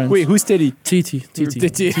 And your friends. Wait, who's Titty? TT.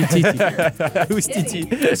 Who's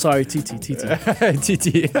TT? Sorry, TT.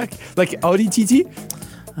 TT. Like Audi TT?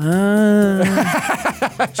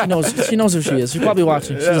 She knows who she is. She's probably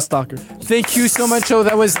watching. She's a stalker. Thank you so much. Oh,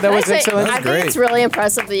 that was excellent. I think it's really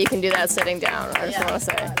impressive that you can do that sitting down. I just want to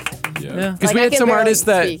say. Yeah. Because Like, we I had can some barely artists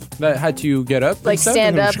that speak. had to get up, Like, and stuff,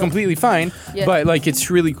 stand which up is and- completely fine. Yeah. But like, it's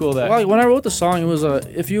really cool that. Well, when I wrote the song, it was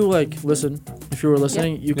if you if you were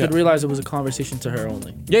listening, you could Yeah. realize it was a conversation to her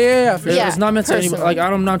only. Yeah. For Yeah. sure. It's not meant to anybody. personally.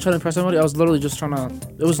 Like I'm not trying to impress anybody. I was literally just trying to.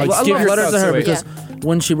 It was Like, like give a your letter to thoughts her away. because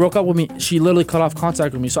when she broke up with me, she literally cut off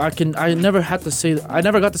contact with me. So I never had to say. I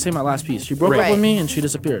never got to say my last piece. She broke up Right. with me and she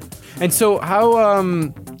disappeared. And so, how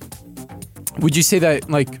would you say that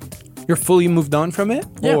like you're fully moved on from it,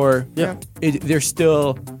 Yeah. or Yeah. there's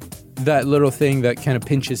still that little thing that kind of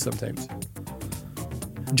pinches sometimes?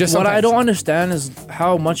 Just What I sometimes. don't understand is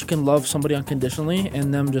how much you can love somebody unconditionally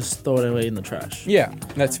and them just throw it away in the trash. Yeah,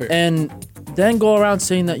 that's fair. And then go around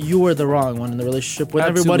saying that you were the wrong one in the relationship when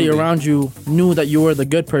everybody Absolutely. around you knew that you were the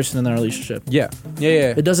good person in the relationship. yeah.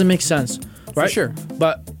 It doesn't make sense, right? For sure.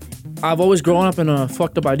 But I've always grown up in a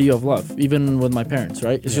fucked up idea of love, even with my parents,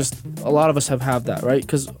 right? It's just a lot of us have that, right?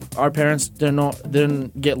 Because our parents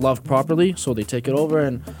didn't get loved properly, so they take it over,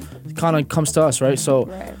 and it kind of comes to us, right? So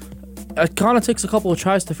it kind of takes a couple of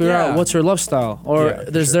tries to figure out what's your love style, or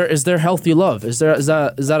Yeah, is there healthy love? Is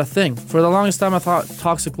that a thing? For the longest time, I thought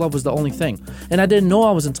toxic love was the only thing, and I didn't know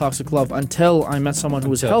I was in toxic love until I met someone who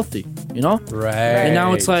was healthy, you know? Right. And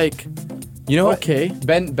now it's like, you know what? okay.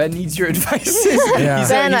 Ben needs your advice. Yeah.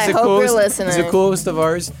 Ben, I hope you're listening. He's a co-host of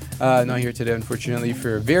ours. Not here today, unfortunately,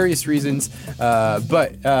 for various reasons.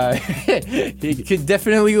 But he could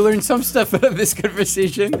definitely learn some stuff out of this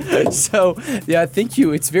conversation. So, yeah, thank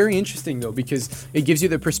you. It's very interesting, though, because it gives you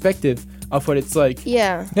the perspective of what it's like.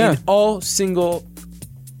 Yeah. In all single...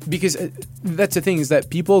 Because that's the thing, is that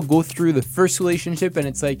people go through the first relationship and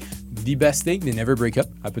it's like the best thing. They never break up.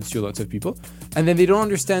 Happens to lots of people. And then they don't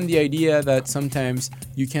understand the idea that sometimes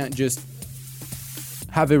you can't just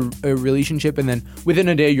have a relationship and then within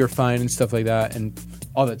a day you're fine and stuff like that and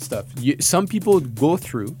all that stuff. Some people go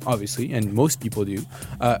through, obviously, and most people do,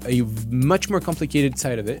 a much more complicated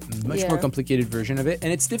side of it, much more complicated version of it.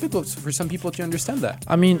 And it's difficult for some people to understand that.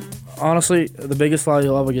 I mean, honestly, the biggest lie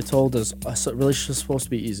you'll ever get told is a relationship is supposed to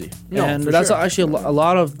be easy. No, and for that's sure. actually a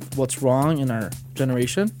lot of what's wrong in our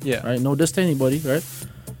generation. Yeah. Right? No diss to anybody, right?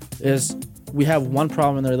 Is we have one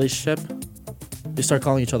problem in the relationship, they start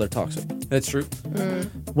calling each other toxic. That's true.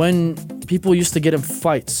 When people used to get in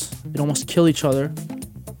fights, they'd almost kill each other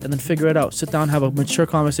and then figure it out. Sit down, have a mature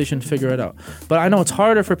conversation, figure it out. But I know it's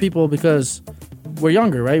harder for people because we're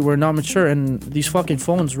younger, right? We're not mature, and these fucking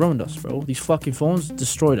phones ruined us, bro. These fucking phones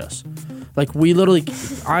destroyed us. Like we literally,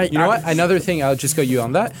 You know what? Another thing, I'll just go you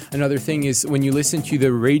on that. Another thing is when you listen to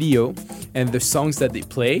the radio and the songs that they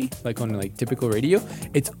play, like on like typical radio,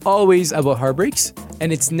 it's always about heartbreaks,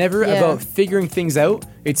 and it's never about figuring things out.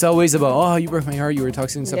 It's always about, oh, you broke my heart, you were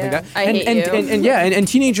toxic and stuff like that. I hate you. And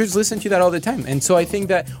teenagers listen to that all the time. And so I think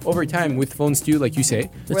that over time with phones too, like you say,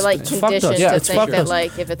 we're like conditioned Yeah, to it's think fucked that us.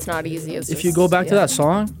 like if it's not easy, it's if you go back to that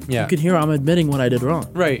song, you can hear I'm admitting what I did wrong.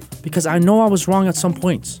 Right. Because I know I was wrong at some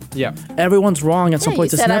points. Yeah. Everyone's wrong at some you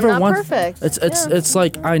points. It's said never I'm not one. perfect. It's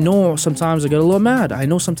like I know sometimes I get a little mad. I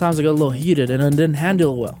know sometimes I get a little heated and I didn't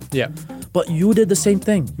handle it well. Yeah. But you did the same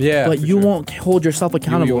thing. Yeah. But you won't hold yourself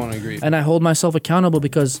accountable. You won't agree. And I hold myself accountable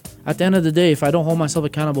because at the end of the day, if I don't hold myself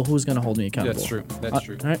accountable, who's gonna hold me accountable? That's true. That's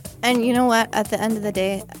true. Right? And you know what? At the end of the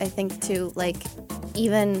day, I think too, like,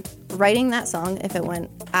 even writing that song, if it went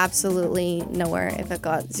absolutely nowhere, if it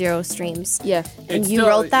got 0 streams, and It's you still-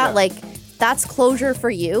 wrote that, yeah. like, that's closure for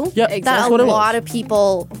you. Yeah, that that's a what it was. lot of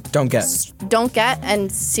people Don't get. don't get and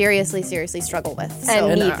seriously struggle with. So,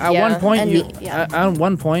 And And at one point, And you need- yeah. at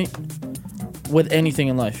one point, with anything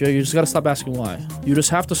in life, you just gotta stop asking why. You just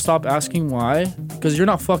have to stop asking why because you're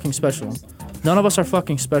not fucking special. None of us are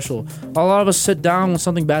fucking special. A lot of us sit down when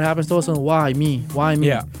something bad happens to us and why me? Why me?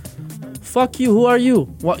 Yeah. Fuck you. Who are you?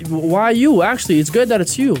 Why you? Actually, it's good that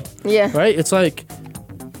it's you. Yeah. Right? It's like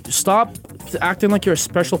stop acting like you're a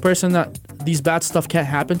special person that these bad stuff can't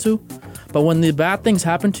happen to. But when the bad things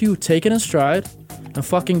happen to you, take it in stride and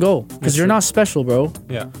fucking go. Because you're not special, bro.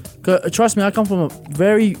 Yeah. Trust me, I come from a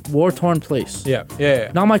very war-torn place. Yeah.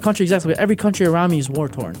 Yeah. Not my country exactly, but every country around me is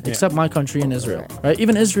war-torn, except my country in Israel. Right?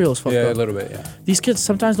 Even Israel is fucked Yeah, up. a little bit, yeah. These kids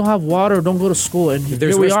sometimes don't have water, don't go to school, and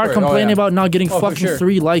There's here we worse are for it. Oh, complaining yeah. about not getting Oh, for fucking sure.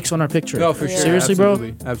 3 likes on our picture. No, for sure. Seriously,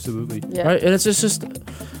 Absolutely. bro? Absolutely. Yeah. Right? And it's just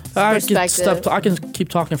I can keep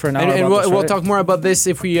talking for an hour. And about we'll, this, we'll right? talk more about this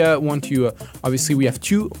if we want to. Obviously, we have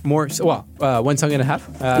 2 more. One song and a half.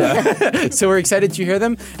 So we're excited to hear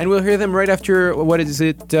them, and we'll hear them right after. What is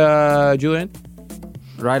it, Julian?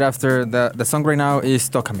 Right after the song right now is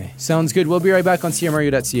Tócame. Sounds good. We'll be right back on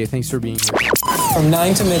CMRU.ca. Thanks for being here. From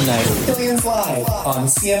 9 to midnight, Kilian's live on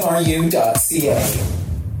CMRU.ca.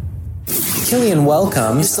 Kilian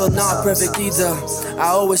welcomes So not perfect either. I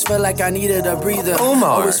always felt like I needed a breather.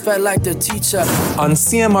 Omar. Always felt like the teacher. on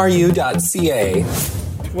CMRU.ca.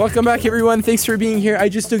 Welcome back, everyone. Thanks for being here. I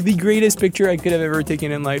just took the greatest picture I could have ever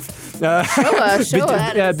taken in life. Show us.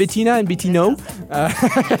 Bettina and Bettino.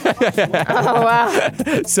 Oh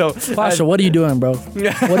wow. So, Pasha, what are you doing, bro?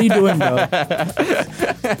 What are you doing, bro?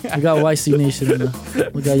 We got YC Nation.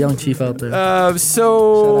 We got Young Chief out there.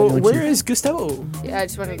 so Shout out, Young where Chief. is Gustavo? Yeah, I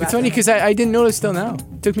just wanted to. It's funny because I didn't notice till now.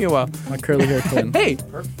 Took me a while. My curly hair twin. Hey,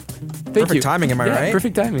 thank Perfect you. timing, am I right?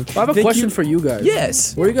 Perfect timing. I have a Thank question you. for you guys.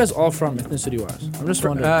 Yes. Where are you guys all from, ethnicity-wise? I'm just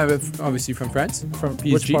wondering. Obviously from France. from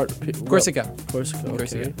PSG? which part? Corsica. Corsica. Okay.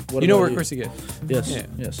 Corsica. What You know about where Corsica is? Yes. Yeah.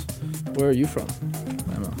 Yes. Where are you from?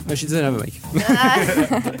 No, she doesn't have a mic.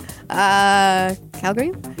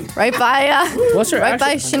 Calgary, right by What's your right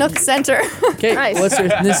by accent? Chinook Center. Okay. Nice. What's your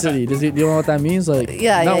ethnicity? Do you know what that means? Like,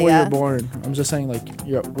 Yeah, not yeah, where yeah. you're born. I'm just saying, like,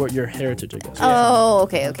 what your heritage, I guess. Oh,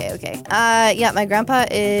 okay. Yeah, my grandpa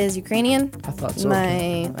is Ukrainian. I thought so.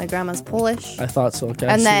 My grandma's Polish. I thought so. Okay.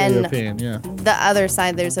 And I see then- the European. Yeah. The other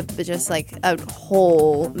side, there's just like a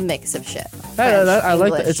whole mix of shit. I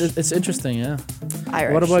like that. English, It's interesting. Yeah.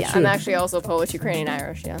 Irish. what about yeah. you? I'm actually also Polish, Ukrainian,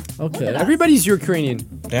 Irish. Yeah. Okay. Everybody's Ukrainian.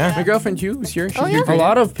 Yeah. My girlfriend too is here. She's Oh, yeah? A Ukrainian.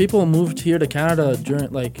 lot of people moved here to Canada during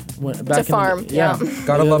back farm, in the, yeah.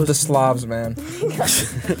 Gotta It love was- the Slavs, man.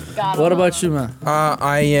 What about you, man?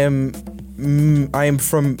 I am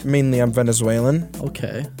from mainly I'm Venezuelan.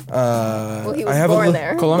 Okay. Well, he was I have born a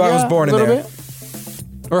there. Colombia. I was born a in little there.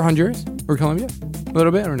 bit. Or Honduras or Colombia. A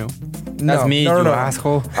little bit or no? That's me, no, you no.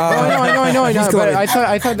 asshole. I know. He's But Colombian.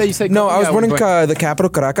 I thought that you said No, I was born in but- the capital,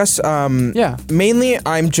 Caracas. Yeah. Mainly,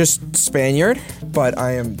 I'm just Spaniard, but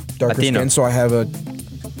I am darker Latino. skin, so I have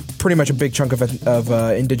pretty much a big chunk of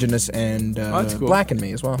indigenous and that's cool. black in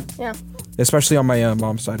me as well. Yeah. Especially on my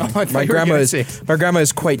mom's side. I thought my you were grandma gonna is say. my grandma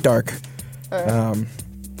is quite dark.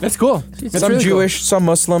 That's cool. That's Some really cool. Jewish, some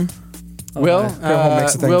Muslim. Will, home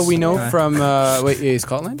mix of Will things. we know from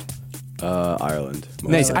Scotland? Ireland.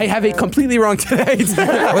 Nice. I have it completely wrong today.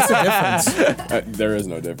 What's the difference? There is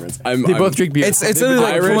no difference. They both drink beer. It's literally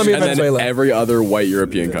like Irish Colombia, and then Venezuela. every other white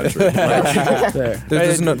European country. There.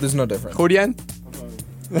 There's no difference. Kodian?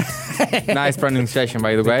 Nice pronunciation,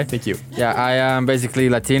 by the way. Thank you. Yeah, I am basically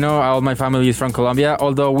Latino. All my family is from Colombia,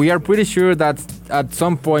 although we are pretty sure that at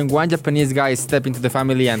some point one Japanese guy stepped into the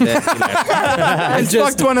family and then he left. And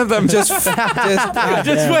fucked one of them. Just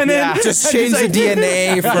went in. Just changed the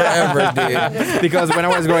DNA forever, dude. Because when I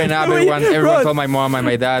was growing up, everyone told my mom and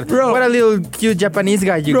my dad, "What a little cute Japanese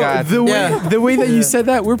guy you got." The way that you said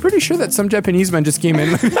that, we're pretty sure that some Japanese man just came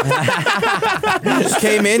in. Just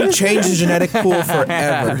came in, changed the genetic pool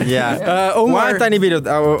forever. Yeah. Omar, One tiny bit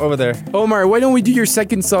over there. Omar, why don't we do your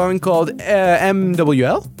second song called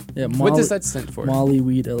MWL? Yeah, What does that stand for? Molly,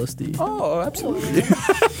 weed, LSD. Oh, absolutely.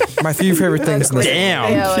 My three favorite things in this.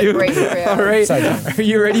 Damn. Yeah, like great for you. All right. Are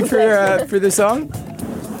you ready for the song?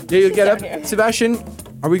 Yeah, you get up. Sebastian,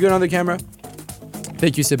 are we good on the camera?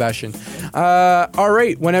 Thank you, Sebastian. All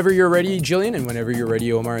right. Whenever you're ready, Jillian, and whenever you're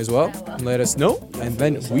ready, Omar, as well, let us know, and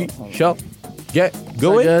then we shall get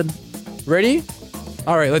going. Good. Ready?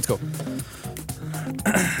 All right, let's go.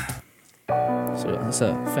 So it's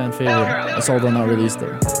a fan favorite. It's although not released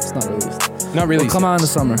though. It's not released. Not really. It'll come out in the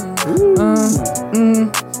summer.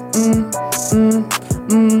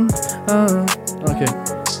 Okay.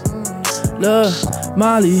 Look,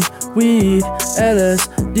 Molly, weed,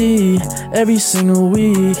 LSD, every single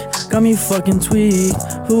week. Got me fucking tweak.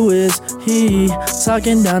 Who is he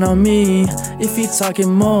talking down on me? If he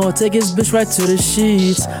talking more, take his bitch right to the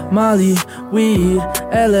sheets. Molly, weed,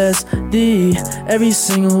 LSD, every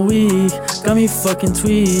single week. Got me fucking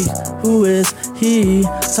tweak. Who is he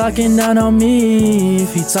talking down on me?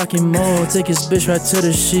 If he talking more, take his bitch right to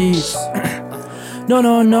the sheets.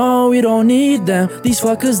 No, we don't need them. These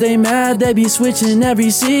fuckers, they mad, they be switching every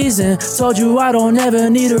season. Told you I don't ever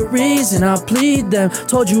need a reason, I plead them.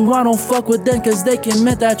 Told you I don't fuck with them cause they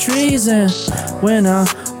commit that treason. When I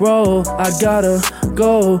roll, I gotta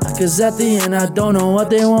go, cause at the end I don't know what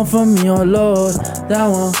they want from me, oh Lord. That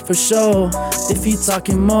one for sure. If he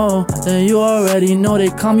talking more, then you already know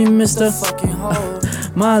they call me Mr. Fucking Ho.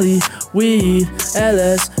 Molly, weed,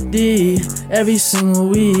 LSD, every single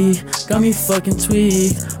week. Got me fucking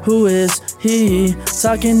tweak. Who is he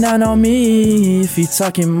talking down on me? If he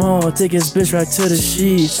talking more, take his bitch right to the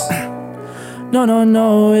sheets.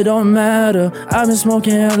 No, it don't matter. I've been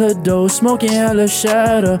smoking hella dope, smoking hella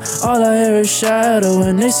shatter. All I hear is shadow.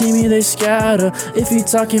 When they see me, they scatter. If he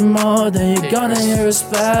talking more, then you gonna hear a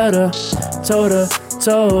spatter. Toe to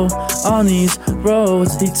toe on these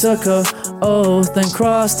roads. He took a oath, then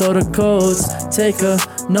crossed all the codes. Take a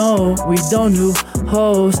no, we don't do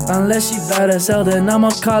hoes. Unless she bad as hell, then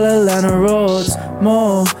I'ma call Atlanta Roads.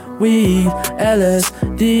 More weed,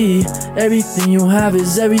 LSD, everything you have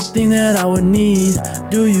is everything that I would need.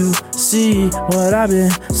 Do you see what I've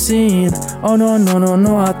been seeing? Oh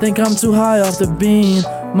no, I think I'm too high off the bean.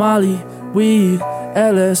 Molly, weed,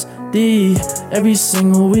 LSD, every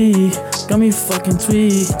single week. Got me fucking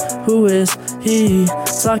tweak. Who is he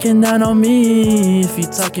talking down on me? If he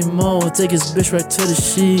talking more, take his bitch right to the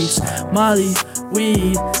sheets. Molly,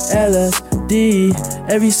 weed, LSD,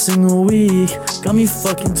 every single week. Got me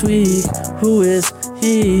fucking tweak. Who is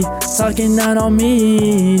he talking down on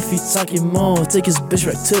me? If he talking more, take his bitch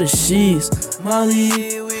right to the sheets. Molly,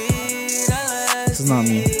 this is not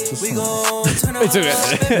me. It's just It's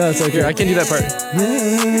okay. Yeah, it's okay. Here, I can do that part.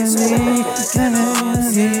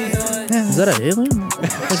 Is that an alien? I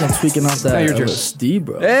think I'm tweaking off that your turn. LSD,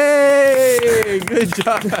 bro. Hey, good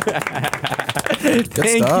job.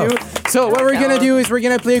 Thank stuff. you. So what we're gonna do is we're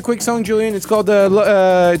gonna play a quick song, Julian. It's called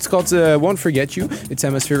 "Won't Forget You." It's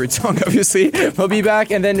Emma's favorite song, obviously. We'll be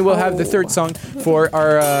back, and then we'll have the third song for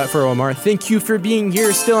our for Omar. Thank you for being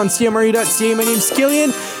here, still on CMRU.ca. My name's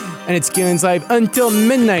Kilian, and it's Kilian's Live until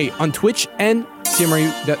midnight on Twitch and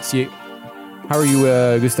CMRU.ca. How are you,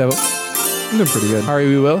 Gustavo? I'm doing pretty good. How are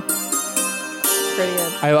you, Will? Pretty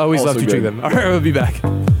good. I always Also love to trick good. them. All right, we'll be back.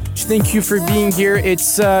 Thank you for being here.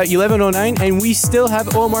 It's 11:09, and we still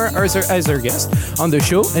have Omar as our guest on the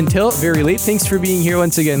show until very late. Thanks for being here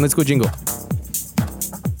once again. Let's go jingle.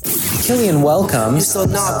 Kilian welcomes So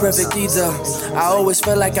not perfect either. I always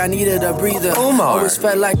felt like I needed a breather. Omar. Always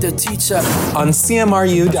felt like the teacher. on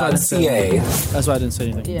CMRU.ca. That's why I didn't say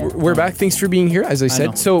anything. Yeah. We're back. Thanks for being here, as I said.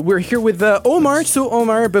 know. So we're here with Omar. So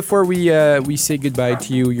Omar, before we say goodbye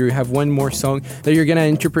to you, you have one more song that you're gonna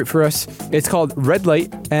interpret for us. It's called Red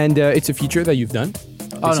Light, and it's a feature that you've done.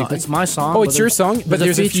 Oh no, basically. it's my song. Oh, it's your song, but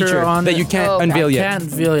there's a feature on that it. you can't Oh, okay. unveil I yet. can't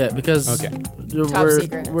unveil yet because Okay. Top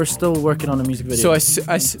secret. we're still working on a music video. So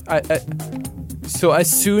as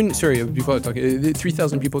soon, sorry, people are talking.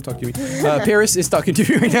 3,000 people talk to me. Paris is talking to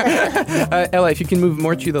me right now. Ella, if you can move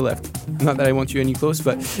more to the left. Not that I want you any close,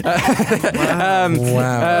 but.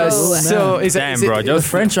 Wow. So is Damn, is it, bro. the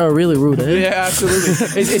French are really rude. Eh? Yeah,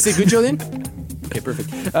 absolutely. Is it good, Julian? Okay, perfect.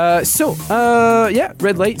 Yeah,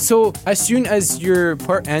 red light. So as soon as your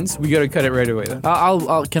part ends, we gotta cut it right away. Then.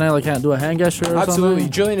 Can I do a hand gesture or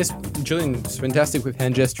Absolutely. something? Julian's fantastic with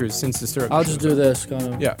hand gestures since the start. I'll just do this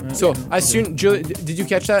kind of. Yeah. So as soon, did you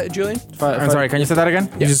catch that, Julian? I'm sorry. Can you say that again?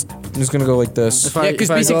 Yeah. I'm just gonna go like this. Yeah, because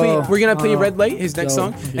basically we're gonna play Red Light, his next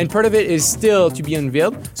song, and part of it is still to be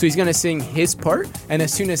unveiled. So he's gonna sing his part, and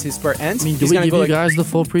as soon as his part ends, Do he's we gonna give go you like, guys the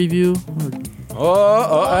full preview?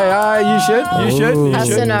 you should. Us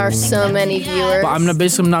and our so many viewers. But I'm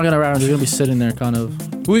basically not gonna rap. I'm just gonna be sitting there, kind of.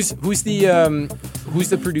 Who's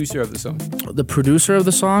the producer of the song? The producer of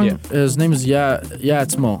the song, his name is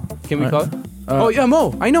it's Mo. Can we call it?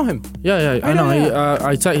 Mo. I know him. Yeah, I know. Yeah.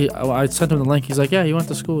 I sent him the link. He's like, he went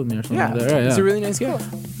to school with me or something. Yeah, like that. Right, he's a really nice guy.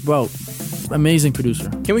 Bro, amazing producer.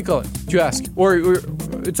 Can we call it? Do you ask? Or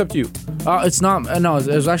it's up to you. It's not. No, it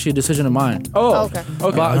was actually a decision of mine. Oh, okay.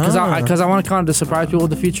 Because I want to kind of surprise people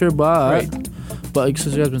with the feature, but since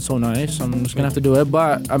you guys been so nice, I'm just gonna have to do it.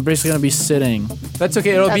 But I'm basically gonna be sitting. That's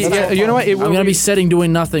okay. It'll be. You know what? I'm gonna be sitting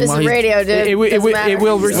doing nothing. This while is radio, dude. It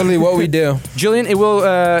will. Only what we do. Julian, it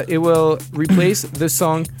will replace the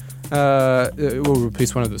song. It will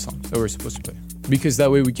replace one of the songs that we're supposed to play. Because that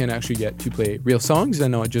way we can actually get to play real songs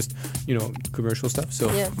and not just, commercial stuff. So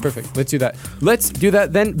perfect. Let's do that.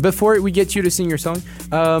 Then before we get you to sing your song,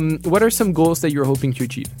 what are some goals that you're hoping to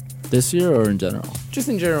achieve? This year or in general? Just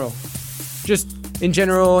in general. Just in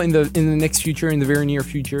general, in the next future, in the very near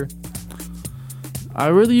future. I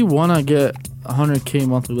really want to get 100K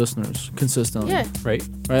monthly listeners consistently. Yeah. Right.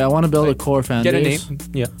 I want to build a core fan base. Get a name.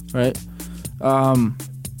 Yeah. Right.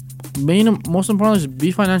 Most importantly is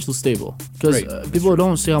be financially stable, because people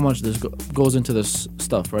don't see how much this goes into this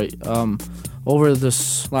stuff, right? Over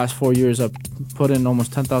this last 4 years, I've put in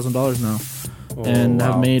almost $10,000 now, and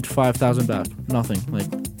have made 5,000 back. Nothing.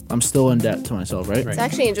 I'm still in debt to myself, right? It's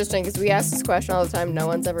actually interesting because we ask this question all the time. No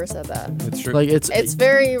one's ever said that. That's true. It's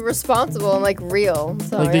very responsible and real.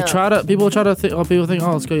 So, people try to think. People think,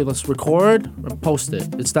 let's go, let's record or post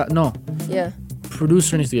it. It's that no. Yeah.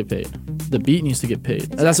 Producer needs to get paid. The beat needs to get paid.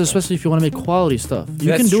 And that's especially if you want to make quality stuff.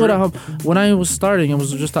 You can do true. it at home. When I was starting, it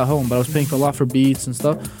was just at home, but I was paying for a lot for beats and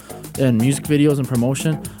stuff, and music videos and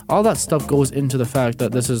promotion. All that stuff goes into the fact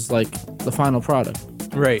that this is the final product.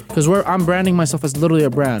 Right. Because I'm branding myself as literally a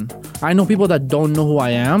brand. I know people that don't know who I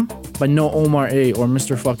am, but know Omar A or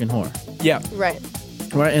Mr. Fucking Whore. Yeah. Right.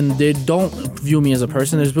 Right, and they don't view me as a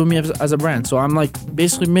person, they just view me as a brand. So I'm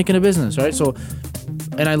basically making a business, right? So,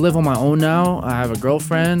 and I live on my own now. I have a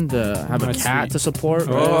girlfriend, I have a cat to support.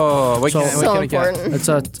 Right? Oh, so important.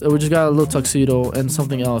 We just got a little tuxedo and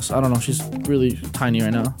something else. I don't know. She's really tiny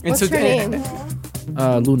right now. What's her name?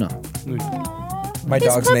 Luna. My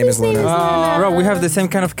dog's name is Luna. Bro, we have the same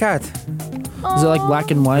kind of cat. Is it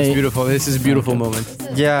black and white? It's beautiful. This is a beautiful moment.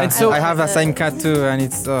 Yeah, and so I have the same cat too, and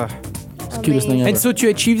it's cutest thing ever. And so to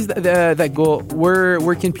achieve that goal,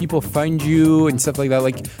 where can people find you and stuff like that?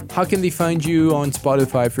 How can they find you on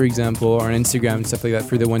Spotify, for example, or on Instagram and stuff like that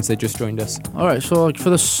for the ones that just joined us? All right, so for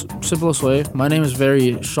the simplest way, my name is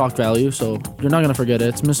very shock value, so you're not gonna forget it.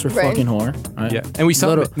 It's Mr. Fucking Whore. Right? Yeah, and we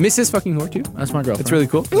saw Mrs. Fucking Whore too. That's my girlfriend. That's really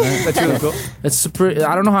cool. That's really cool.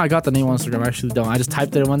 I don't know how I got the name on Instagram. I actually don't. I just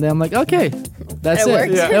typed it in one day. I'm like, okay, that's it.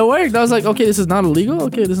 Worked. Yeah. It worked. I was like, okay, this is not illegal.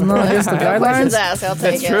 Okay, this is not against the guidelines. Asked, I'll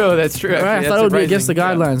take That's true. Right, I thought it would be against the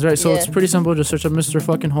guidelines, right? So it's pretty simple. Just search up Mr.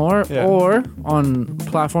 Fucking Whore, or on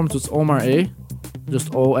platforms it's Omar A,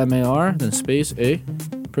 just OMAR, then space A.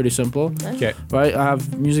 Pretty simple. Okay. Right. I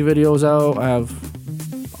have music videos out. I have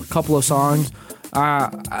a couple of songs.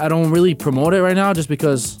 I don't really promote it right now, just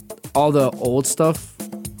because all the old stuff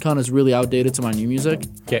kind of is really outdated to my new music.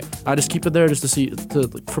 Okay. I just keep it there just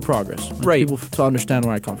for progress. Right. People to understand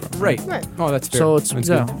where I come from. Right. Oh, that's fair. So it's that's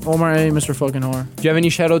good. Omar A, Mr. Fucking Whore. Do you have any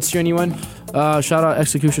shout outs to anyone? Shout out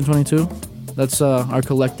Execution 22. That's our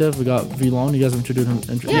collective. We got V-Lone. You guys have introduced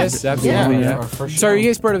him. Yes, absolutely. Yeah. So are you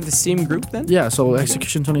guys part of the same group then? Yeah, so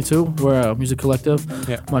Execution 22. We're a music collective.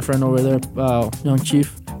 Yeah. My friend over there, Young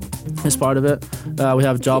Chief, is part of it. We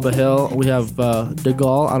have Jabba Hill. We have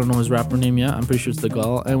DeGaulle. I don't know his rapper name yet. I'm pretty sure it's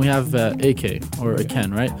DeGaulle. And we have AK, or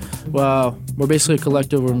Ken, right? Well, we're basically a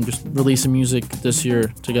collective. We're just releasing music this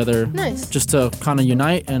year together. Nice. Just to kind of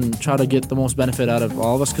unite and try to get the most benefit out of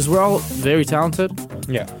all of us. Because we're all very talented.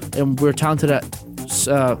 Yeah. And we're talented at,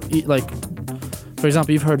 for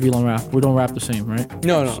example, you've heard V-Lone rap. We don't rap the same, right?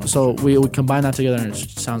 No. So we combine that together and it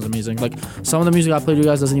just sounds amazing. Some of the music I played to you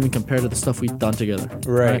guys doesn't even compare to the stuff we've done together.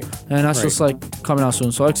 Right. And that's just coming out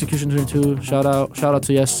soon. So Execution 22, shout out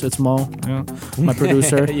to Yes, it's Mo, my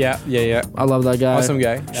producer. Yeah. I love that guy. Awesome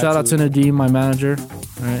guy. Shout out to Nadeem, my manager.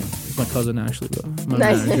 All right. He's my cousin actually, but my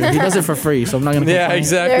Nice. manager. He does it for free, so I'm not gonna. Yeah, complain.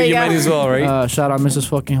 exactly. There You you might go. as well, right? Shout out Mrs.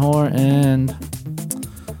 Fucking Whore and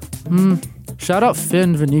shout out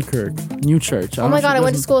Finn Vanikirk, New Church. Oh my god, I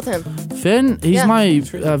went to school with him. Finn, he's Yeah. my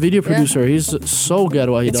video producer. He's so good at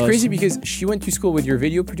what he It's does. crazy because she went to school with your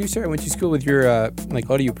video producer. I went to school with your like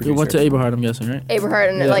audio producer. You went to Aberhart, I'm guessing, right? Aberhart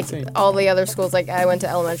and Yeah. like all the other schools. Like I went to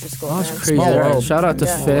elementary school. Oh, man. that's crazy. Small world. Shout out to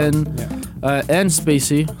Yeah. Finn and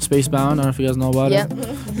Spacey, Spacebound. I don't know if you guys know about Yep.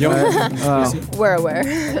 it. We're aware.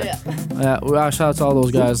 Shout out to all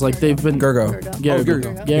those guys. Like they've been Gergo.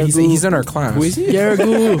 Gergo. He's in our class. Who is he?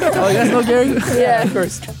 Gergo. Oh, you guys know Gergo? Yeah. Of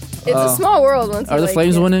course. It's a small world. Once Are you, the like,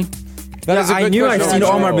 Flames yeah. winning? That is a I good knew I've question.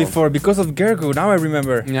 seen Omar before because of Gergo. Now I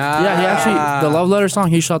remember. Yeah, he actually the Love Letter song.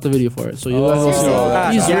 He shot the video for it. So you guys will see.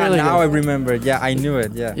 Seriously? He's yeah, really now good. I remember. Yeah, I knew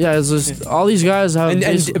it. Yeah. Yeah, it's just all these guys have.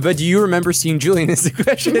 But do you remember seeing Julian? Is the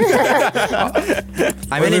question.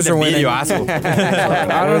 I mean, in Oilers the are winning. video, asshole.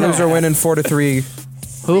 Oilers are winning 4-3.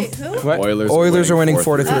 Who? What? Oilers are winning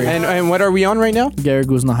 4-3. And what are we on right now?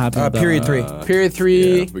 Garrigu's not happy. with that. Period 3. Period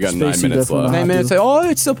 3. Yeah, we got 9 Spacey minutes definitely left. not 9 minutes. Oh,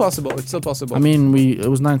 it's still possible. It's still possible. I mean, it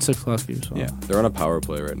was 9-6 last game. So. Yeah. They're on a power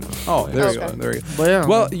play right now. Oh, there we Okay. go. There we go. But yeah.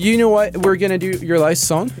 Well, you know what? We're gonna do your last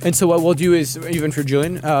song, and so what we'll do is, even for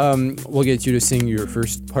Julian, we'll get you to sing your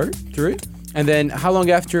first part through it, and then how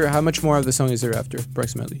long after? How much more of the song is there after?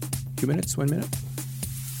 Approximately 2 minutes, 1 minute.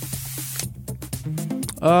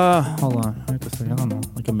 Hold on. I have to think. I don't know,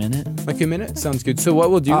 like a minute. Like a minute sounds good. So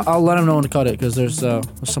what we'll do? I'll let him know when to cut it because there's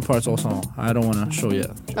some parts also I don't want to show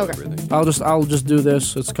yet. Okay. I'll just do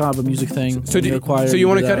this. It's kind of a music thing. So You're required you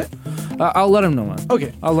want do to cut that. it? I'll let him know, man.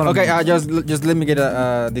 Okay. I'll let him Okay, know. just let me get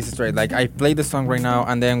this straight. Like I play the song right now,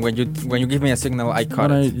 and then when you give me a signal, I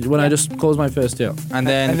cut it, When I just close my fist, yeah. and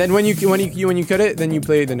then And then when you cut it, then you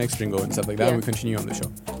play the next jingle and stuff like that. Yeah. And we continue on the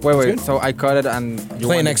show. wait. good? So I cut it, and you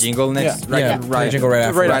Play want next- the jingle next, Yeah. right? Yeah, play the jingle right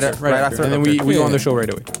after. Right after. And then we go on the show right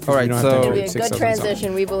away. All right, You don't have to so- do It'll be a 6, good 7 songs.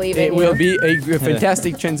 transition. We believe in It you. will be a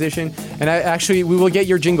fantastic transition, and we will get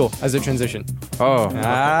your jingle as a transition. Oh.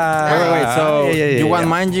 Wait. So you want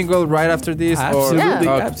my jingle right after this? Absolutely,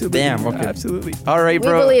 Or? Oh, absolutely. Damn. Okay. Absolutely. All right, We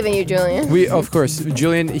bro. believe in you, Julian. We of course,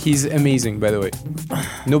 Julian. He's amazing, by the way.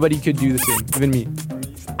 Nobody could do the same, even me.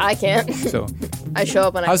 I can't. So, I show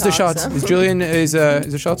up and how's I the talk, shots? so. Is Julian is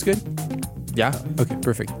the shots good? Yeah. Okay,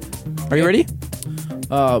 perfect. Are you ready?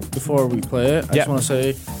 Before we play it, I Yeah. just want to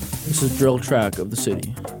say this is drill track of the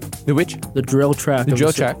city. The which? The drill track. The of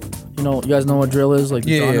drill city. track. You know, you guys know what drill is, like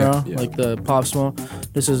the Yeah, yeah, genre, like the pop smoke.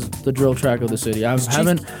 This is the drill track of the city. I'm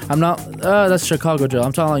not. That's Chicago drill.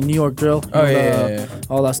 I'm talking like New York drill. Oh, you know, yeah.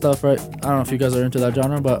 all that stuff, right? I don't know if you guys are into that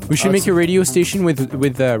genre, but We should make a radio station with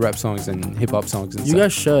rap songs and hip hop songs and You stuff.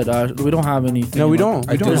 guys should. We don't have anything. No, we like- don't.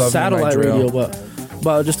 I do There's love satellite Midnight Drill. radio,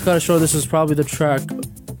 but just to kind of show this is probably the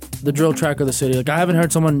drill track of the city. Like I haven't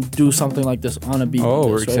heard someone do something like this on a beat. Oh, like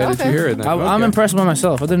we're this, excited right? to hear it. Then. I'm Okay. impressed by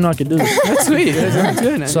myself. I didn't know I could do this. That's sweet. That's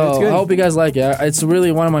good. Man. So That's good. I hope you guys like it. It's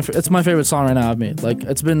really one of my. It's my favorite song right now I've made. Like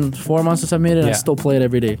it's been 4 months since I made it. And I Yeah. still play it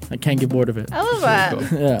every day. I can't get bored of it. I love that.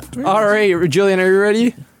 Yeah. All right, Julian, are you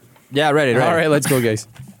ready? Yeah. Ready. All right, let's go, guys.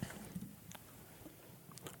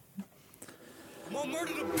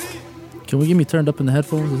 Can we get me turned up in the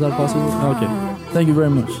headphones? Is that possible? Okay. Thank you very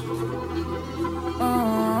much.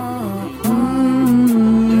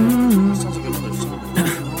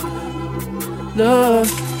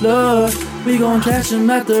 Look, we gon' catch him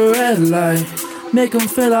at the red light. Make him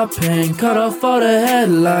feel our pain, cut off all the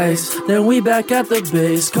headlights. Then we back at the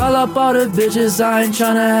base, call up all the bitches. I ain't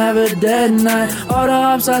tryna have a dead night. All the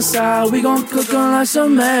ops outside, we gon' cook 'em like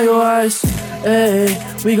some egg whites. Hey,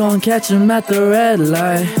 we gon' catch him at the red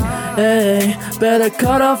light. Hey, better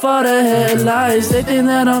cut off all the headlights. They think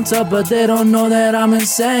that I'm tough, but they don't know that I'm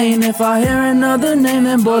insane. If I hear another name,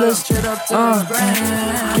 then bullets straight up to his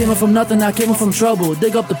brain. Came up from nothing, I came up from trouble.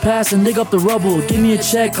 Dig up the past and dig up the rubble. Give me a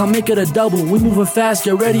check, I'll make it a double. We moving fast,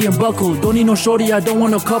 get ready and buckle. Don't need no shorty, I don't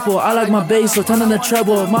want no couple. I like my bass, so turn on the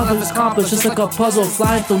treble. My goal is accomplished, just like a puzzle.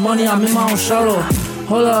 Flying through money, I'm in my own shuttle.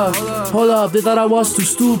 Hold up, they thought I was too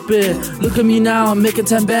stupid. Look at me now, I'm making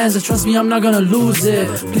 10 bands, and trust me, I'm not gonna lose it.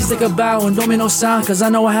 Please take a bow and don't make no sound, cause I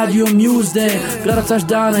know I had you amused in. Got a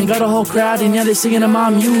touchdown and got a whole crowd, and yeah, they singing in my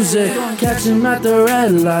music. Catch him at the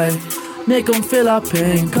red light, make them feel our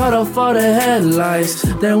pain, cut off all the headlights.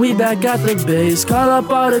 Then we back at the base, call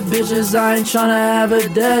up all the bitches, I ain't tryna have a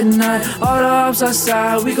dead night. All the ops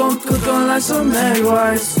outside, we gon' cook 'em like some egg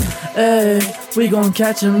whites. Hey, we gon'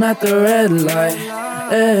 catch him at the red light.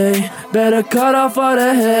 Hey, Better cut off all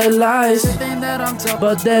the headlights.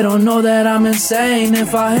 But they don't know that I'm insane.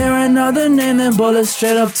 If I hear another name, then bullets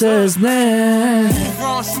straight up to his name.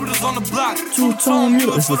 Two-tone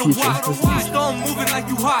music. This is the future.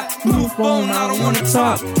 Move phone, I don't wanna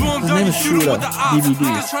talk. His name is Shooter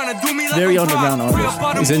DVD. Very underground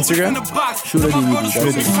artist. His Instagram? Shooter DVD. He's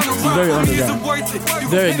very underground.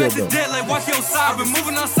 Very good though.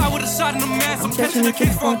 I'm catching the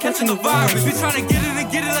kick phone, catching the virus. We trying to get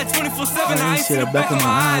it like 24/7. I ain't see the back of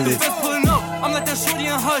my eyelids. I'm like that shorty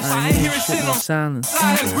and hush. I ain't hearing shit on silence.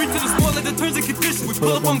 Breathe to the sport like the terms and conditions. We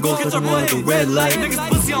pull up on go, catch our boy at the red light. Niggas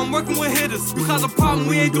pussy, I'm working with hitters. You cause a problem,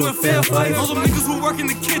 we ain't doing fair fights. All them niggas who work in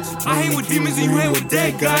the kitchen. I hang with demons and you hang with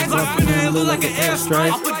dead guys. I'm spinning it look like an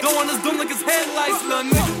airstrike. I put dough on this dome like it's headlights, little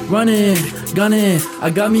nigga. Running, gunning, I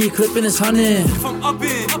got me a clip and it's hunting. If I'm up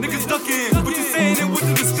in, niggas ducking. What you saying and what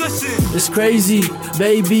the discussion? It's crazy,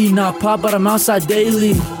 baby, not pop, but I'm outside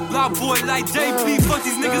daily. Loud boy like JP, fuck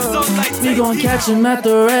these niggas up like We gon' catch him at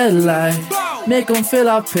the red light. Make him feel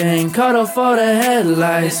our pain, cut off all the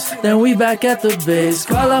headlights. Then we back at the base.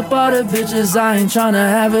 Call up all the bitches, I ain't tryna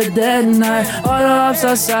have a dead night. All the ops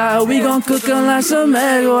outside, we gon' cook 'em like some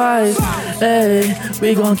egg whites. Hey,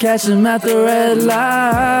 we gon' catch him at the red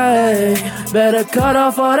light. Better cut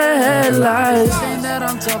off all the headlights.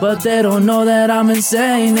 But they don't know that I'm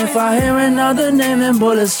insane. If I hear another name, then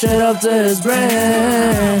bullets straight up to his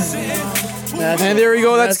brain. And there we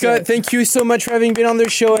go. That's good. Thank you so much for having been on the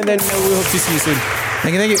show. And then we hope to see you soon.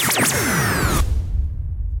 Thank you.